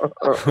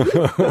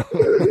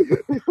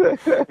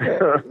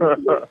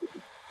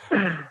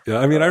 Yeah,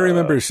 I mean, I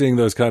remember seeing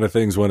those kind of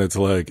things when it's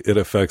like it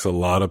affects a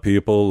lot of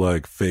people,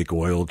 like fake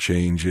oil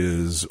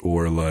changes,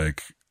 or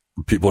like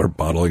people are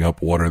bottling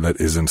up water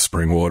that isn't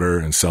spring water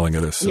and selling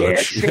it as such. Yeah,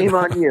 shame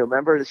on you.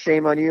 Remember the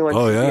shame on you on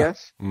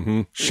CBS? Yeah.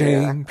 Mm-hmm.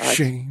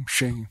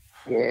 Shame.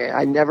 Yeah,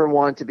 I never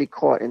wanted to be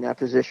caught in that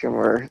position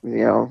where,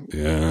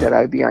 that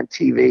I would be on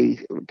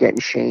TV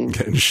getting shamed.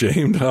 Getting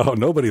shamed? Oh,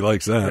 nobody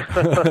likes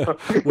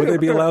that. Would they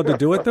be allowed to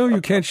do it, though?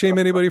 You can't shame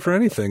anybody for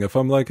anything. If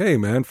I'm like, hey,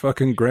 man,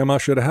 fucking grandma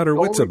should have had her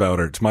wits about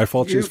her. It's my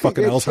fault she's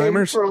fucking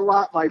Alzheimer's? For a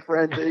lot, my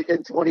friend,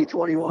 in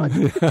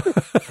 2021.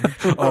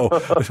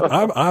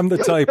 Oh, I'm the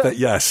type that,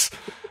 yes,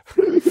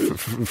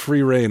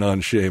 free reign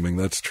on shaming.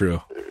 That's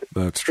true.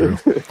 So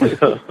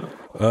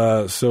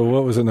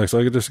what was it next?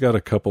 I just got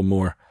a couple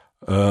more.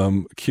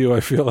 Q, I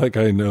feel like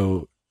I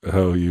know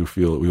how we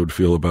would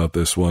feel about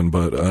this one,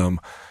 but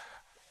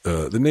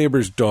the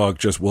neighbor's dog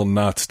just will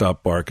not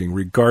stop barking,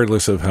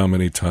 regardless of how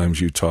many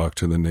times you talk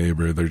to the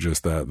neighbor. They're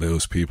just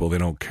those people. They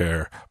don't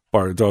care.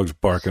 Dogs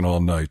barking all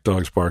night.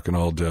 Dogs barking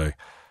all day.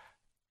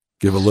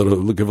 Give a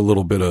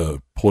little bit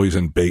of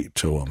poison bait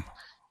to them.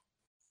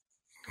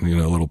 A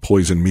little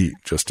poison meat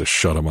just to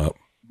shut them up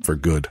for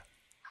good.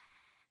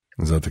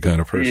 Is that the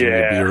kind of person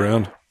you'd be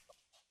around?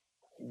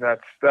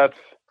 That's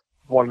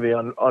one of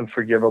the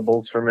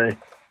unforgivables for me.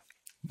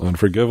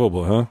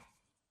 Unforgivable, huh?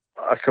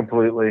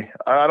 Completely.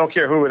 I don't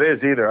care who it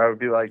is either. I would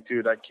be like,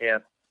 dude, I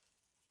can't.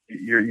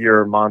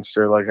 You're a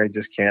monster. Like, I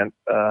just can't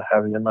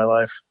have you in my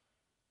life.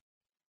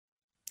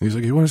 He's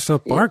like, you want to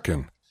stop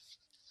barking?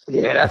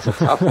 Yeah, that's a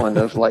tough one.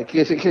 Of like,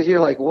 because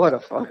you're like, what a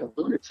fucking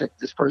lunatic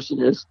this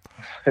person is.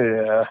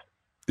 Yeah.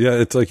 Yeah,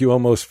 it's like you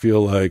almost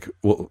feel like,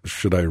 well,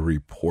 should I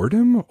report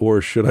him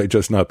or should I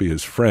just not be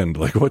his friend?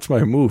 Like, what's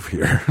my move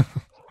here?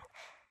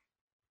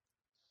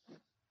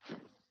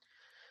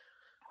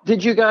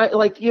 Did you guys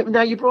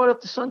now you brought up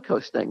the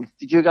Suncoast thing?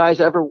 Did you guys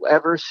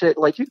ever sit,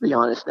 like, you can be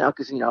honest now,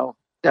 because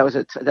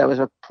that was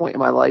a point in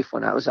my life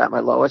when I was at my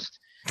lowest.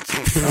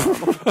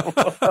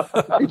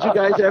 Did you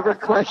guys ever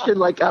question,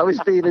 like, I was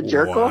being a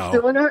jerk off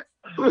doing it?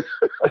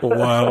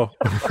 Wow.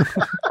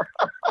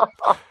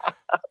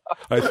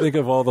 I think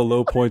of all the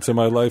low points in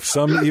my life,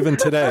 some even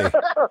today,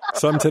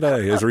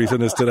 as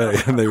recent as today,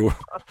 and they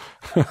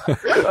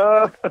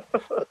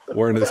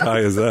weren't as high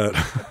as that.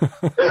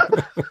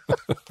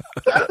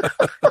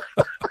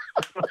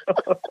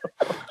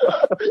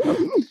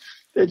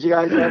 Did you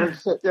guys ever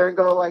sit there and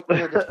go like,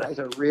 man, this guy's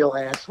a real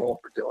asshole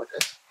for doing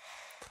this?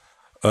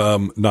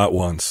 Not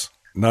once.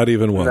 Not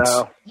even once.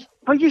 No.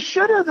 But you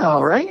should have,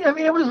 though, right? I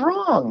mean, it was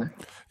wrong.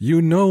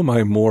 You know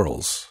my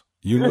morals.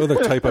 You know the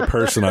type of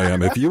person I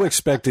am. If you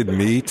expected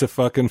me to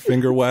fucking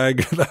finger wag,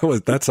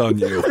 that's on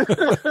you.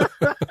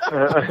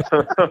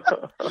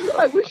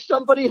 I wish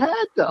somebody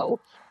had,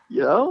 though.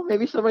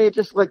 Maybe somebody had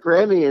just, like,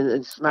 grabbed me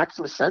and smacked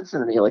some sense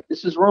into me. Like,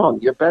 this is wrong.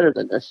 You're better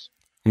than this.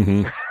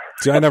 Mm-hmm.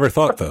 See, I never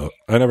thought that.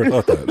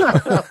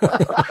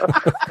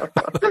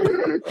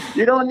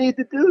 You don't need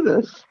to do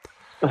this.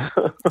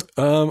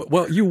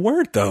 Well, you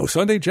weren't, though.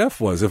 Sunday Jeff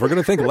was. If we're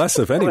going to think less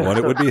of anyone,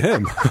 it would be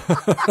him.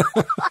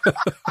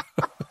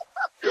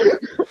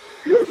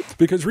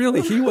 Because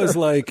really, he was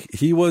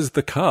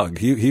the cog.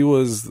 He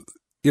was,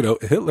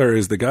 Hitler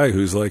is the guy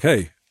who's like,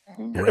 hey,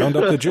 round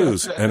up the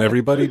Jews, and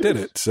everybody did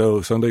it.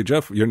 So Sunday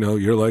Jeff,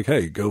 you're like,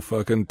 hey, go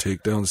fucking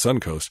take down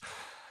Suncoast.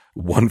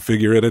 One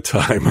figure at a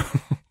time.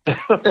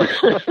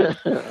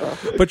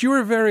 But you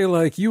were very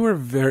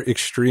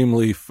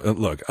extremely,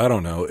 look, I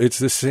don't know. It's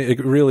the same. It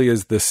really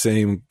is the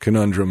same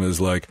conundrum as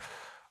like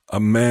a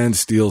man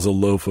steals a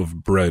loaf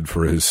of bread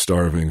for his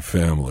starving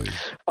family.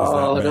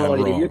 Oh, no,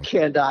 you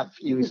cannot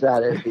use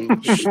that as the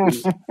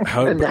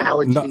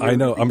analogy. No, I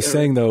know. I'm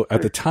saying, though,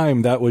 at the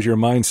time, that was your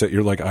mindset.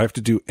 You're like, I have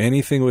to do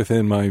anything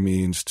within my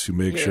means to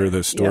make sure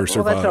the store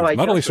survives.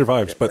 Not only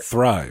survives, but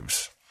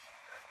thrives.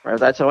 Right,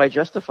 that's how I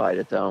justified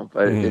it, though.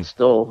 But it's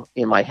still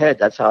in my head.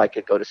 That's how I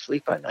could go to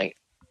sleep at night.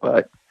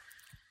 But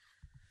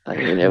I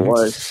mean,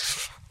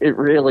 it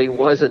really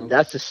wasn't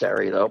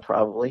necessary, though.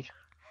 Probably.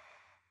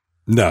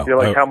 No. I feel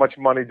like how much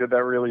money did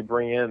that really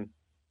bring in?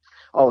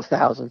 Oh,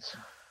 thousands.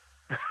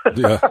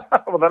 Yeah.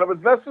 Well, then it was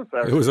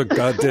necessary. It was a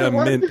goddamn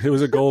mint. It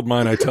was a gold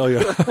mine, I tell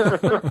you.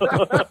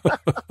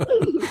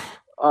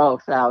 Oh,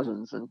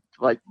 thousands, and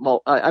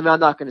I'm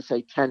not going to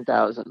say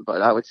 10,000,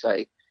 but I would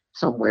say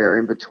somewhere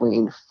in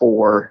between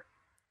 4,000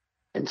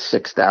 and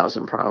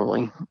 6,000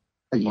 probably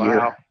a year.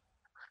 Wow.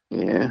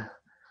 Yeah.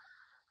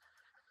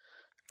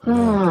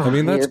 I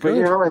mean, that's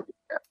good. But,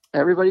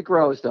 everybody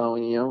grows, though,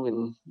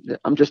 and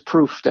I'm just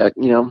proof that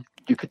you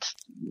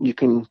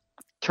can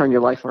turn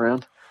your life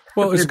around.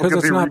 Well, it's because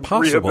it's not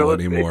possible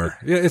anymore.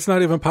 Yeah, it's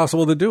not even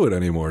possible to do it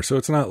anymore. So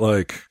it's not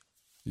like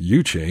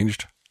you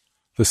changed.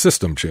 The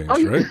system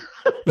changed, right?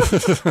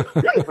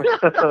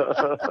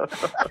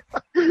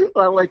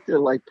 Well, I like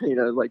to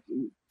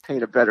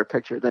paint a better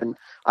picture than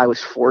I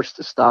was forced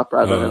to stop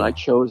rather than I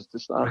chose to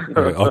stop.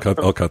 All right, I'll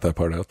cut that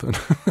part out then.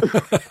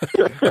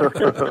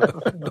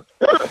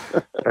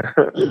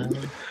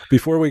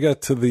 Before we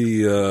get to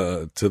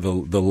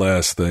the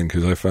last thing,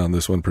 because I found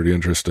this one pretty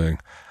interesting.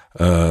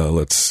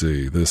 Let's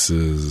see. This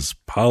is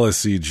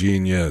Policy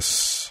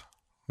Genius.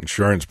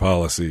 Insurance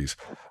policies.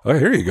 Oh,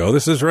 here you go.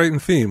 This is right in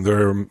theme.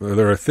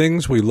 There are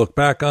things we look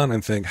back on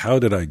and think, how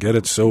did I get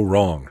it so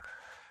wrong?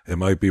 It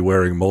might be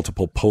wearing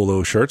multiple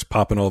polo shirts,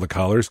 popping all the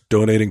collars,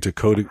 donating to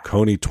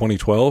Coney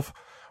 2012,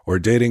 or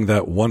dating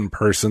that one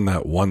person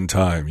that one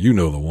time. You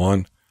know the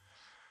one.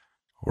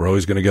 We're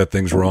always going to get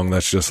things wrong.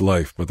 That's just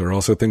life. But there are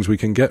also things we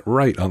can get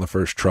right on the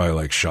first try,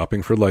 like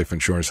shopping for life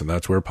insurance, and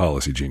that's where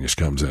Policy Genius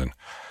comes in.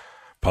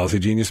 Policy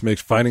Genius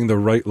makes finding the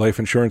right life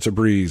insurance a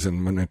breeze.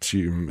 In minutes,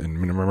 you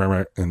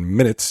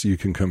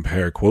can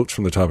compare quotes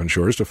from the top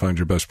insurers to find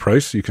your best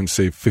price. You can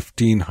save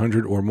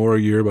 $1,500 or more a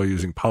year by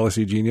using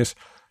Policy Genius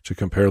to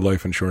compare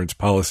life insurance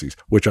policies,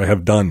 which I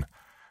have done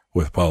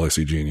with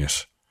Policy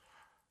Genius.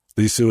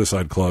 These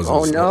suicide clauses,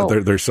 oh, no.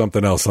 There's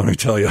something else, let me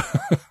tell you.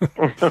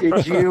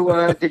 Did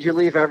you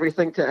leave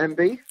everything to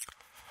MB?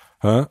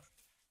 Huh?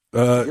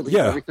 Did you leave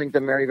yeah. everything to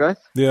Mary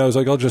Beth? Yeah, I was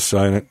like, I'll just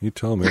sign it. You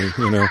tell me,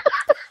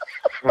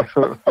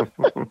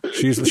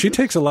 She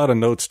takes a lot of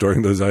notes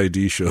during those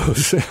ID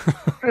shows.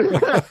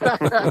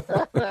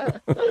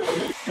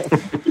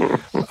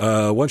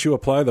 Once you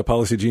apply, the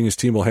Policy Genius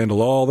team will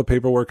handle all the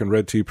paperwork and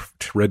red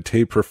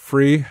tape for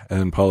free.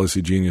 And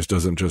Policy Genius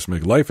doesn't just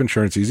make life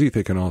insurance easy;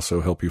 they can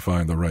also help you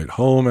find the right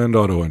home and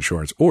auto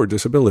insurance or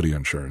disability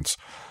insurance.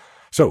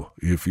 So,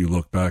 if you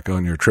look back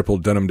on your triple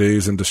denim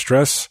days in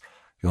distress,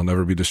 you'll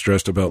never be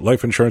distressed about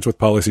life insurance with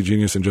Policy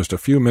Genius. In just a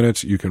few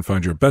minutes, you can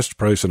find your best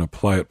price and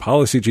apply at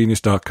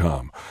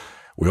policygenius.com.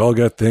 We all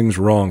get things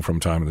wrong from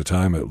time to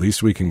time. At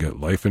least we can get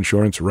life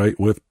insurance right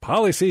with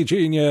Policy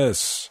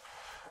Genius.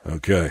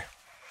 Okay.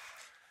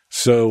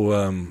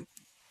 So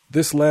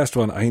this last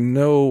one, I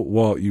know,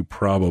 Walt, you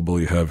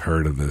probably have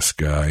heard of this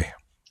guy.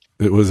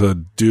 It was a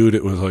dude.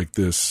 It was like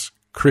this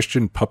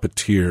Christian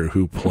puppeteer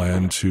who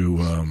planned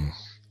to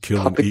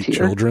kill and eat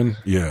children.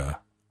 Yeah.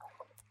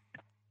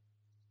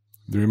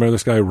 Do you remember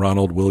this guy,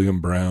 Ronald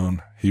William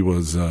Brown? He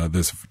was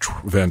this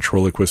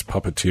ventriloquist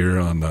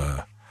puppeteer on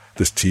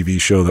this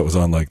TV show that was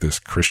on like this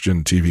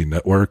Christian TV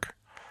network.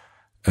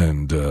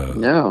 And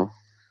no.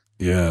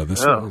 Yeah,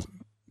 this was.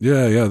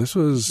 Yeah, this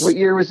was. What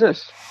year was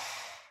this?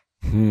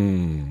 Let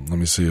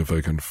me see if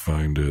I can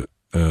find it.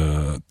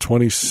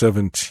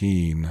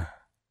 2017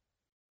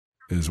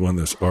 is when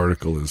this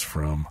article is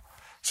from.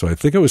 So I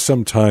think it was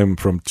sometime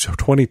from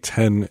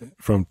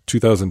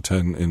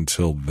 2010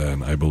 until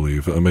then, I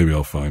believe. Maybe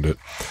I'll find it.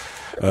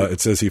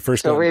 It says he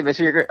first. So wait a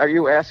minute. Are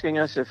you asking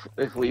us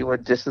if we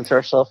would distance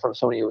ourselves from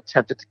somebody who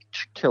attempted to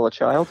kill a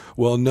child?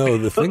 Well, no.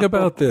 The thing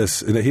about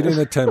this, he didn't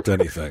attempt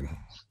anything.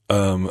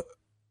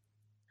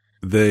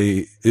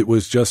 It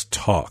was just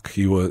talk.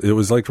 It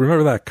was like,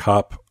 remember that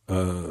cop?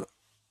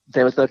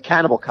 There was the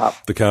cannibal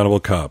cop. The cannibal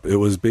cop. It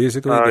was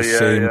basically the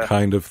same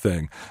kind of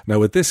thing. Now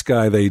with this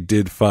guy, they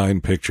did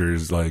find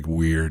pictures, like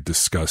weird,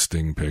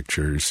 disgusting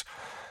pictures.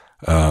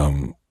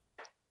 Lewd,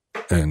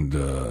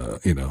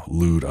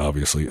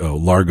 obviously. Oh,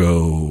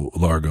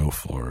 Largo,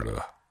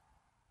 Florida.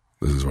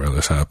 This is where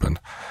this happened.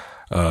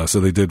 So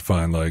they did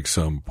find like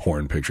some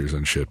porn pictures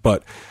and shit.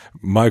 But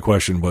my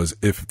question was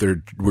if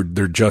they're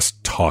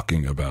just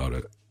talking about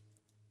it,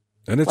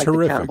 and it's like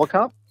horrific.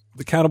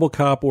 The cannibal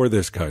cop, or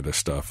this kind of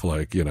stuff,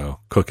 like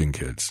cooking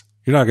kids.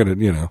 You're not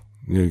gonna,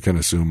 you can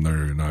assume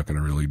they're not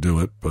gonna really do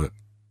it, but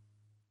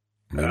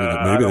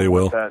maybe they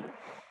will.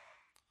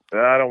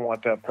 I don't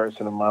want that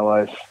person in my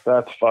life.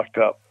 That's fucked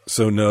up.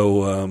 So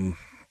no.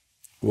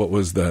 What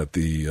was that?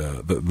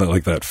 The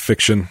like that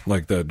fiction,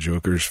 like that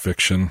Joker's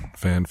fiction,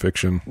 fan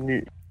fiction.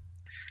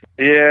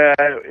 Yeah,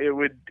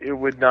 it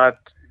would not.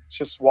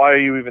 Just why are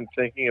you even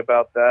thinking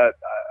about that?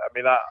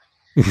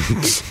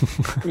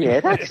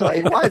 Yeah, that's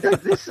like, why?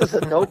 This is a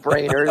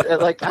no-brainer.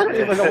 Like, I don't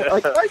even know.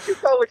 Like, why don't you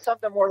go with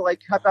something more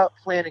like, how about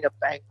planning a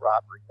bank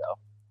robbery, though?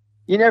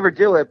 You never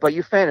do it, but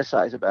you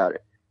fantasize about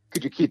it.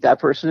 Could you keep that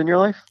person in your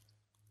life?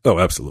 Oh,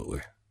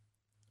 absolutely.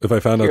 If I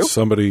found out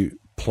somebody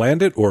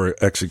planned it or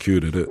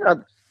executed it.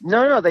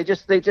 No. They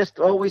just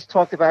always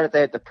talked about it.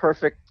 They had the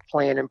perfect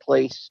plan in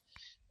place.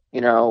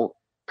 Would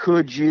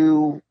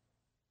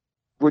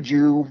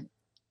you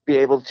be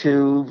able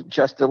to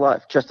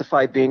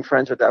justify being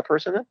friends with that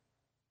person then?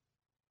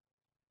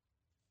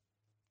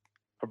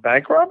 For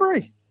bank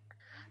robbery?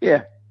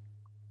 Yeah.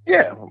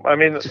 Yeah.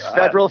 It's a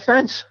federal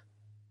offense.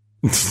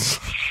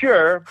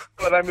 Sure,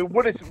 but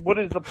what is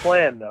the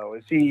plan though?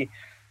 Is he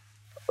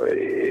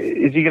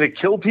going to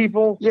kill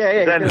people? Yeah.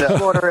 He's going to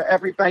slaughter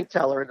every bank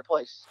teller in the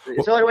place.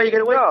 It's the only way you're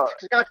going to win.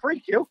 Because God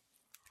freak you.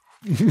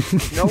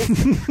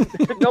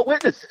 No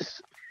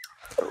witnesses.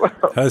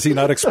 Has he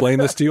not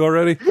explained this to you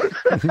already?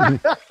 I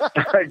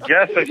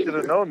guess I should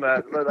have known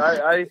that, but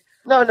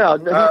No.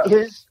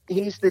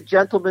 He's the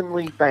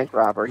gentlemanly bank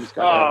robber.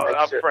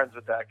 I'm friends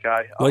with that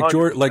guy. Like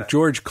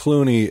George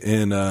Clooney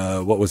in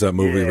what was that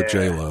movie with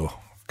J-Lo?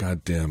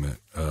 God damn it!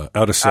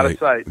 Out of Sight.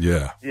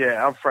 Yeah.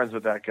 Yeah, I'm friends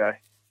with that guy.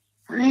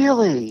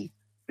 Really?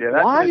 Yeah,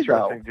 that's Why, an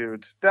interesting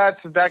dude.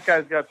 That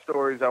guy's got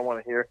stories I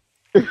want to hear.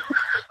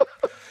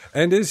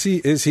 And is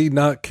he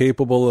not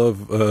capable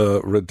of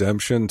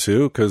redemption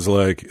too? Because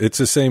like it's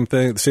the same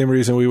thing, the same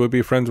reason we would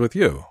be friends with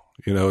you.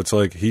 It's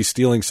like he's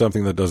stealing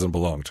something that doesn't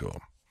belong to him.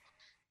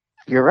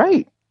 You're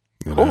right.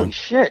 Holy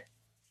shit!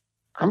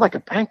 I'm like a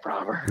bank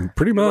robber.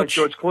 Pretty much.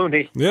 Like George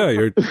Clooney. Yeah,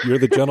 you're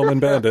the gentleman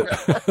bandit.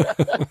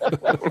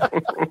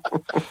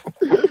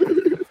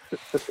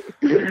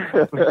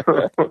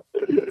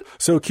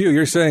 So Q,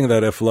 you're saying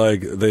that if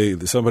like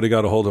somebody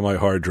got a hold of my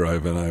hard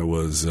drive and I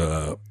was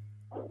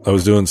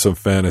doing some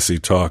fantasy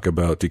talk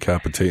about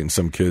decapitating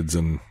some kids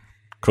and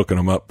cooking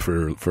them up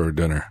for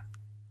dinner,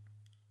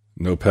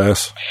 no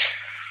pass?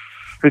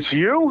 It's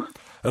you?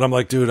 And I'm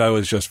like, dude, I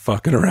was just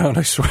fucking around,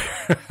 I swear.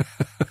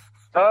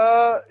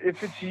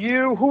 If it's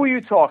you, who are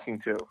you talking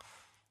to?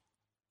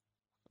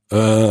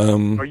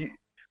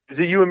 Is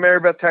it you and Mary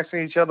Beth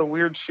texting each other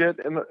weird shit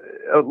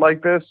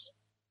like this?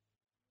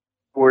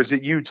 Or is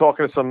it you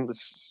talking to some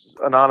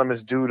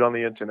anonymous dude on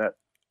the internet?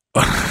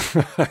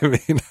 I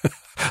mean,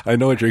 I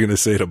know what you're going to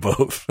say to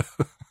both.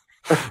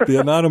 The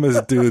anonymous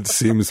dude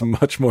seems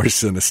much more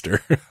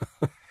sinister.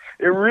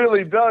 It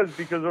really does,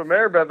 because with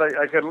Mary Beth,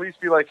 I could at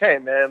least be like, hey,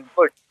 man,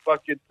 look,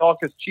 fucking talk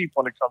is cheap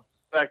when it comes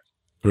to sex.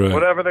 Right.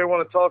 Whatever they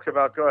want to talk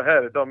about, go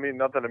ahead. It don't mean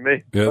nothing to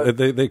me. Yeah, but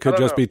they could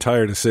just be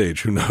tired of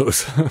Sage. Who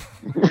knows?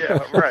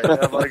 Yeah, right.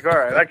 I'm like, all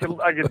right, I can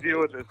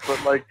deal with this.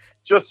 But like,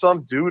 just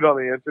some dude on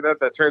the internet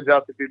that turns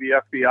out to be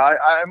the FBI,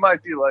 I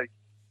might be like,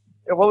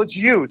 yeah, well, it's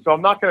you, so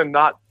I'm not going to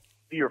not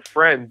be your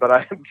friend, but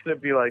I'm going to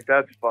be like,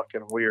 that's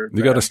fucking weird.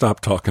 You got to stop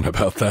talking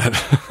about that.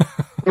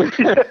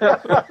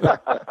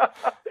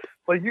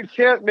 Like, you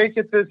can't make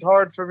it this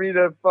hard for me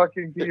to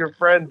fucking be your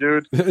friend,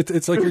 dude.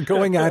 It's like you're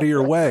going out of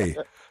your way.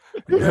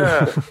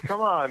 Yeah,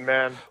 come on,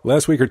 man.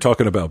 Last week you're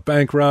talking about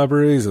bank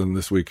robberies, and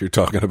this week you're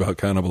talking about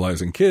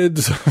cannibalizing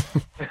kids.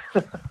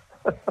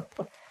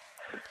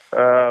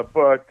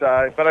 But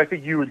I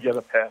think you would get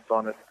a pass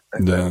on it.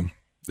 Yeah.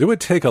 It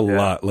would take a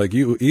lot. Like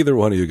either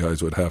one of you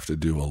guys would have to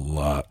do a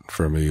lot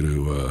for me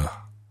to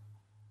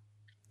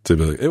be.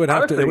 It would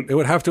have Honestly, to. It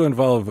would have to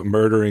involve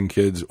murdering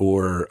kids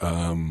or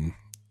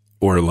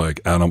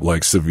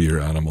like severe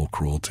animal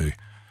cruelty.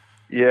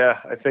 Yeah,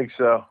 I think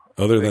so.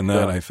 Other than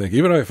that, I think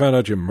even if I found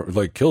out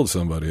you killed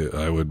somebody,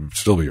 I would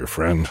still be your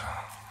friend.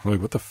 Like,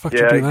 what the fuck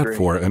did you do that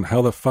for? And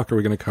how the fuck are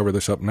we going to cover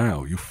this up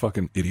now? You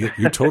fucking idiot!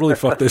 You totally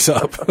fucked this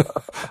up.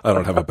 I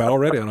don't have a barrel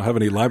ready. I don't have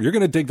any lime. You're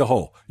going to dig the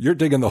hole. You're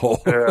digging the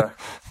hole. Yeah,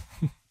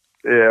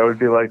 it would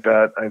be like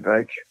that. I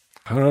think.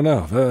 I don't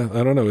know.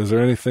 I don't know. Is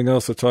there anything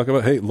else to talk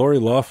about? Hey, Lori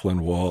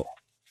Loughlin, Walt.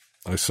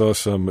 I saw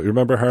some. You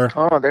remember her?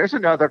 Oh, there's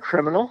another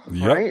criminal,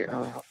 yep. Right?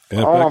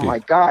 Oh my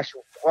gosh!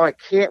 Why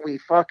can't we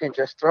fucking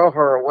just throw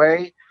her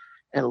away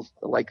and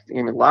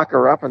lock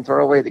her up and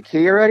throw away the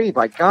key already?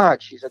 My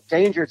God, she's a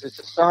danger to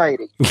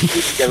society. We need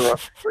to get her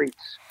off the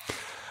streets.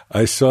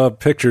 I saw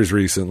pictures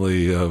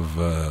recently of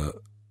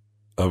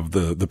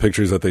the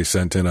pictures that they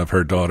sent in of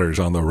her daughters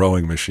on the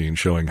rowing machine,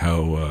 showing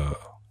how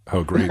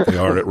great they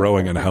are at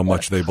rowing and how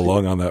much they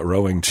belong on that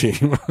rowing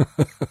team.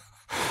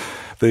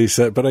 They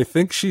said, but I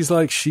think she's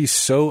being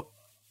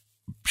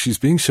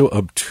so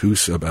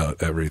obtuse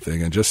about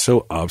everything and just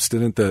so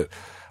obstinate that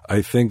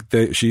I think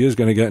that she is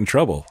going to get in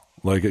trouble.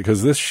 Like,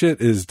 because this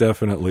shit is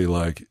definitely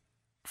like,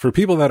 for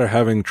people that are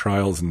having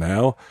trials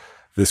now,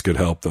 this could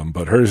help them,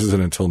 but hers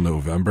isn't until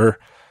November.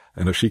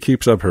 And if she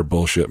keeps up her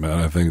bullshit, man,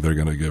 I think they're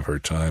going to give her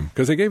time,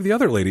 because they gave the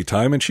other lady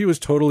time and she was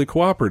totally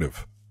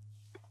cooperative.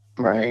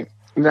 Right.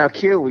 Now,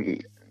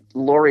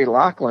 Lori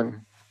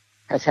Loughlin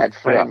has had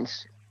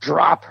friends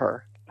drop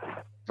her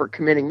for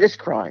committing this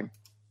crime.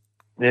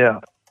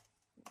 Yeah.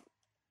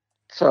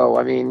 So,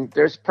 I mean,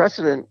 there's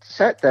precedent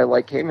set that,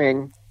 like,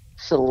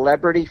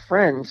 celebrity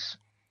friends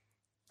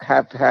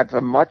have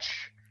a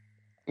much,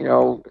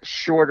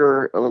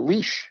 shorter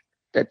leash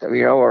that,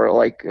 or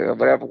like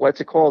whatever, what's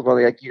it called?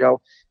 Well, like, you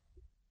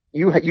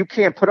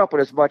can't put up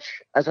with as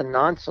much as a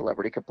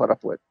non-celebrity could put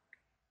up with,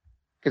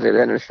 because it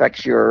then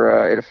affects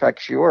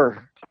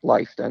your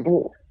life then.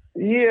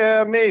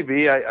 Yeah,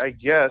 maybe, I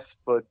guess,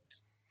 but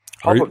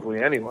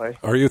publicly anyway.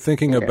 Are you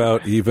thinking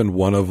about even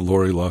one of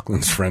Lori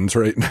Loughlin's friends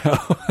right now?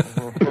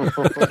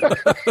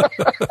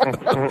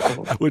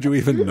 Would you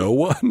even know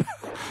one?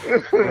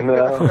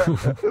 No.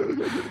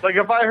 Like,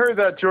 if I heard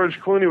that George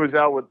Clooney was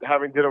out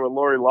having dinner with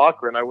Lori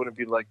Loughlin, I wouldn't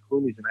be like,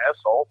 Clooney's an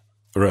asshole.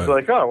 Right. I'd be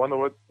like, I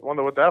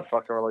wonder what that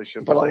fucking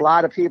relationship But is like. a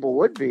lot of people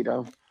would be,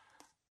 though.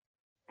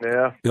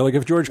 Yeah. Like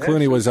if George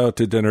Clooney was out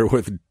to dinner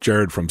with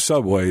Jared from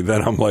Subway,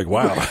 then I'm like,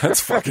 wow,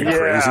 that's fucking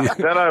crazy.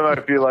 Then I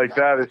might be like,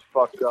 that is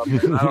fucked up,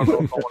 man. I don't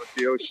know if I want to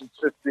see Ocean's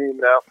 15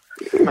 now.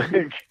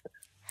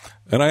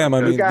 And I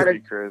mean,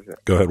 crazy.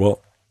 Go ahead,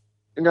 Walt.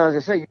 No, as I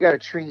say, you got to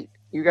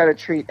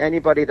treat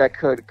anybody that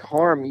could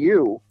harm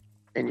you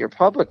in your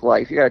public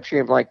life. You got to treat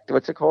them like,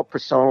 what's it called?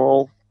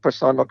 Persona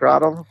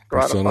grata?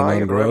 Persona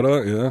non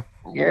grata, yeah.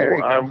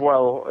 Yeah.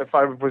 Well, if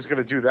I was going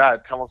to do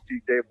that, Come on,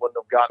 Steve Dave wouldn't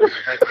have gotten it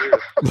in 10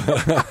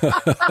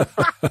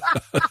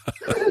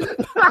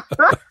 years.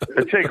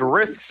 I take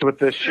risks with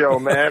this show,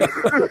 man.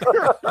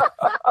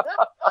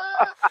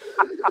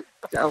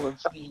 Tell him,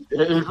 Steve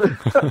Dave.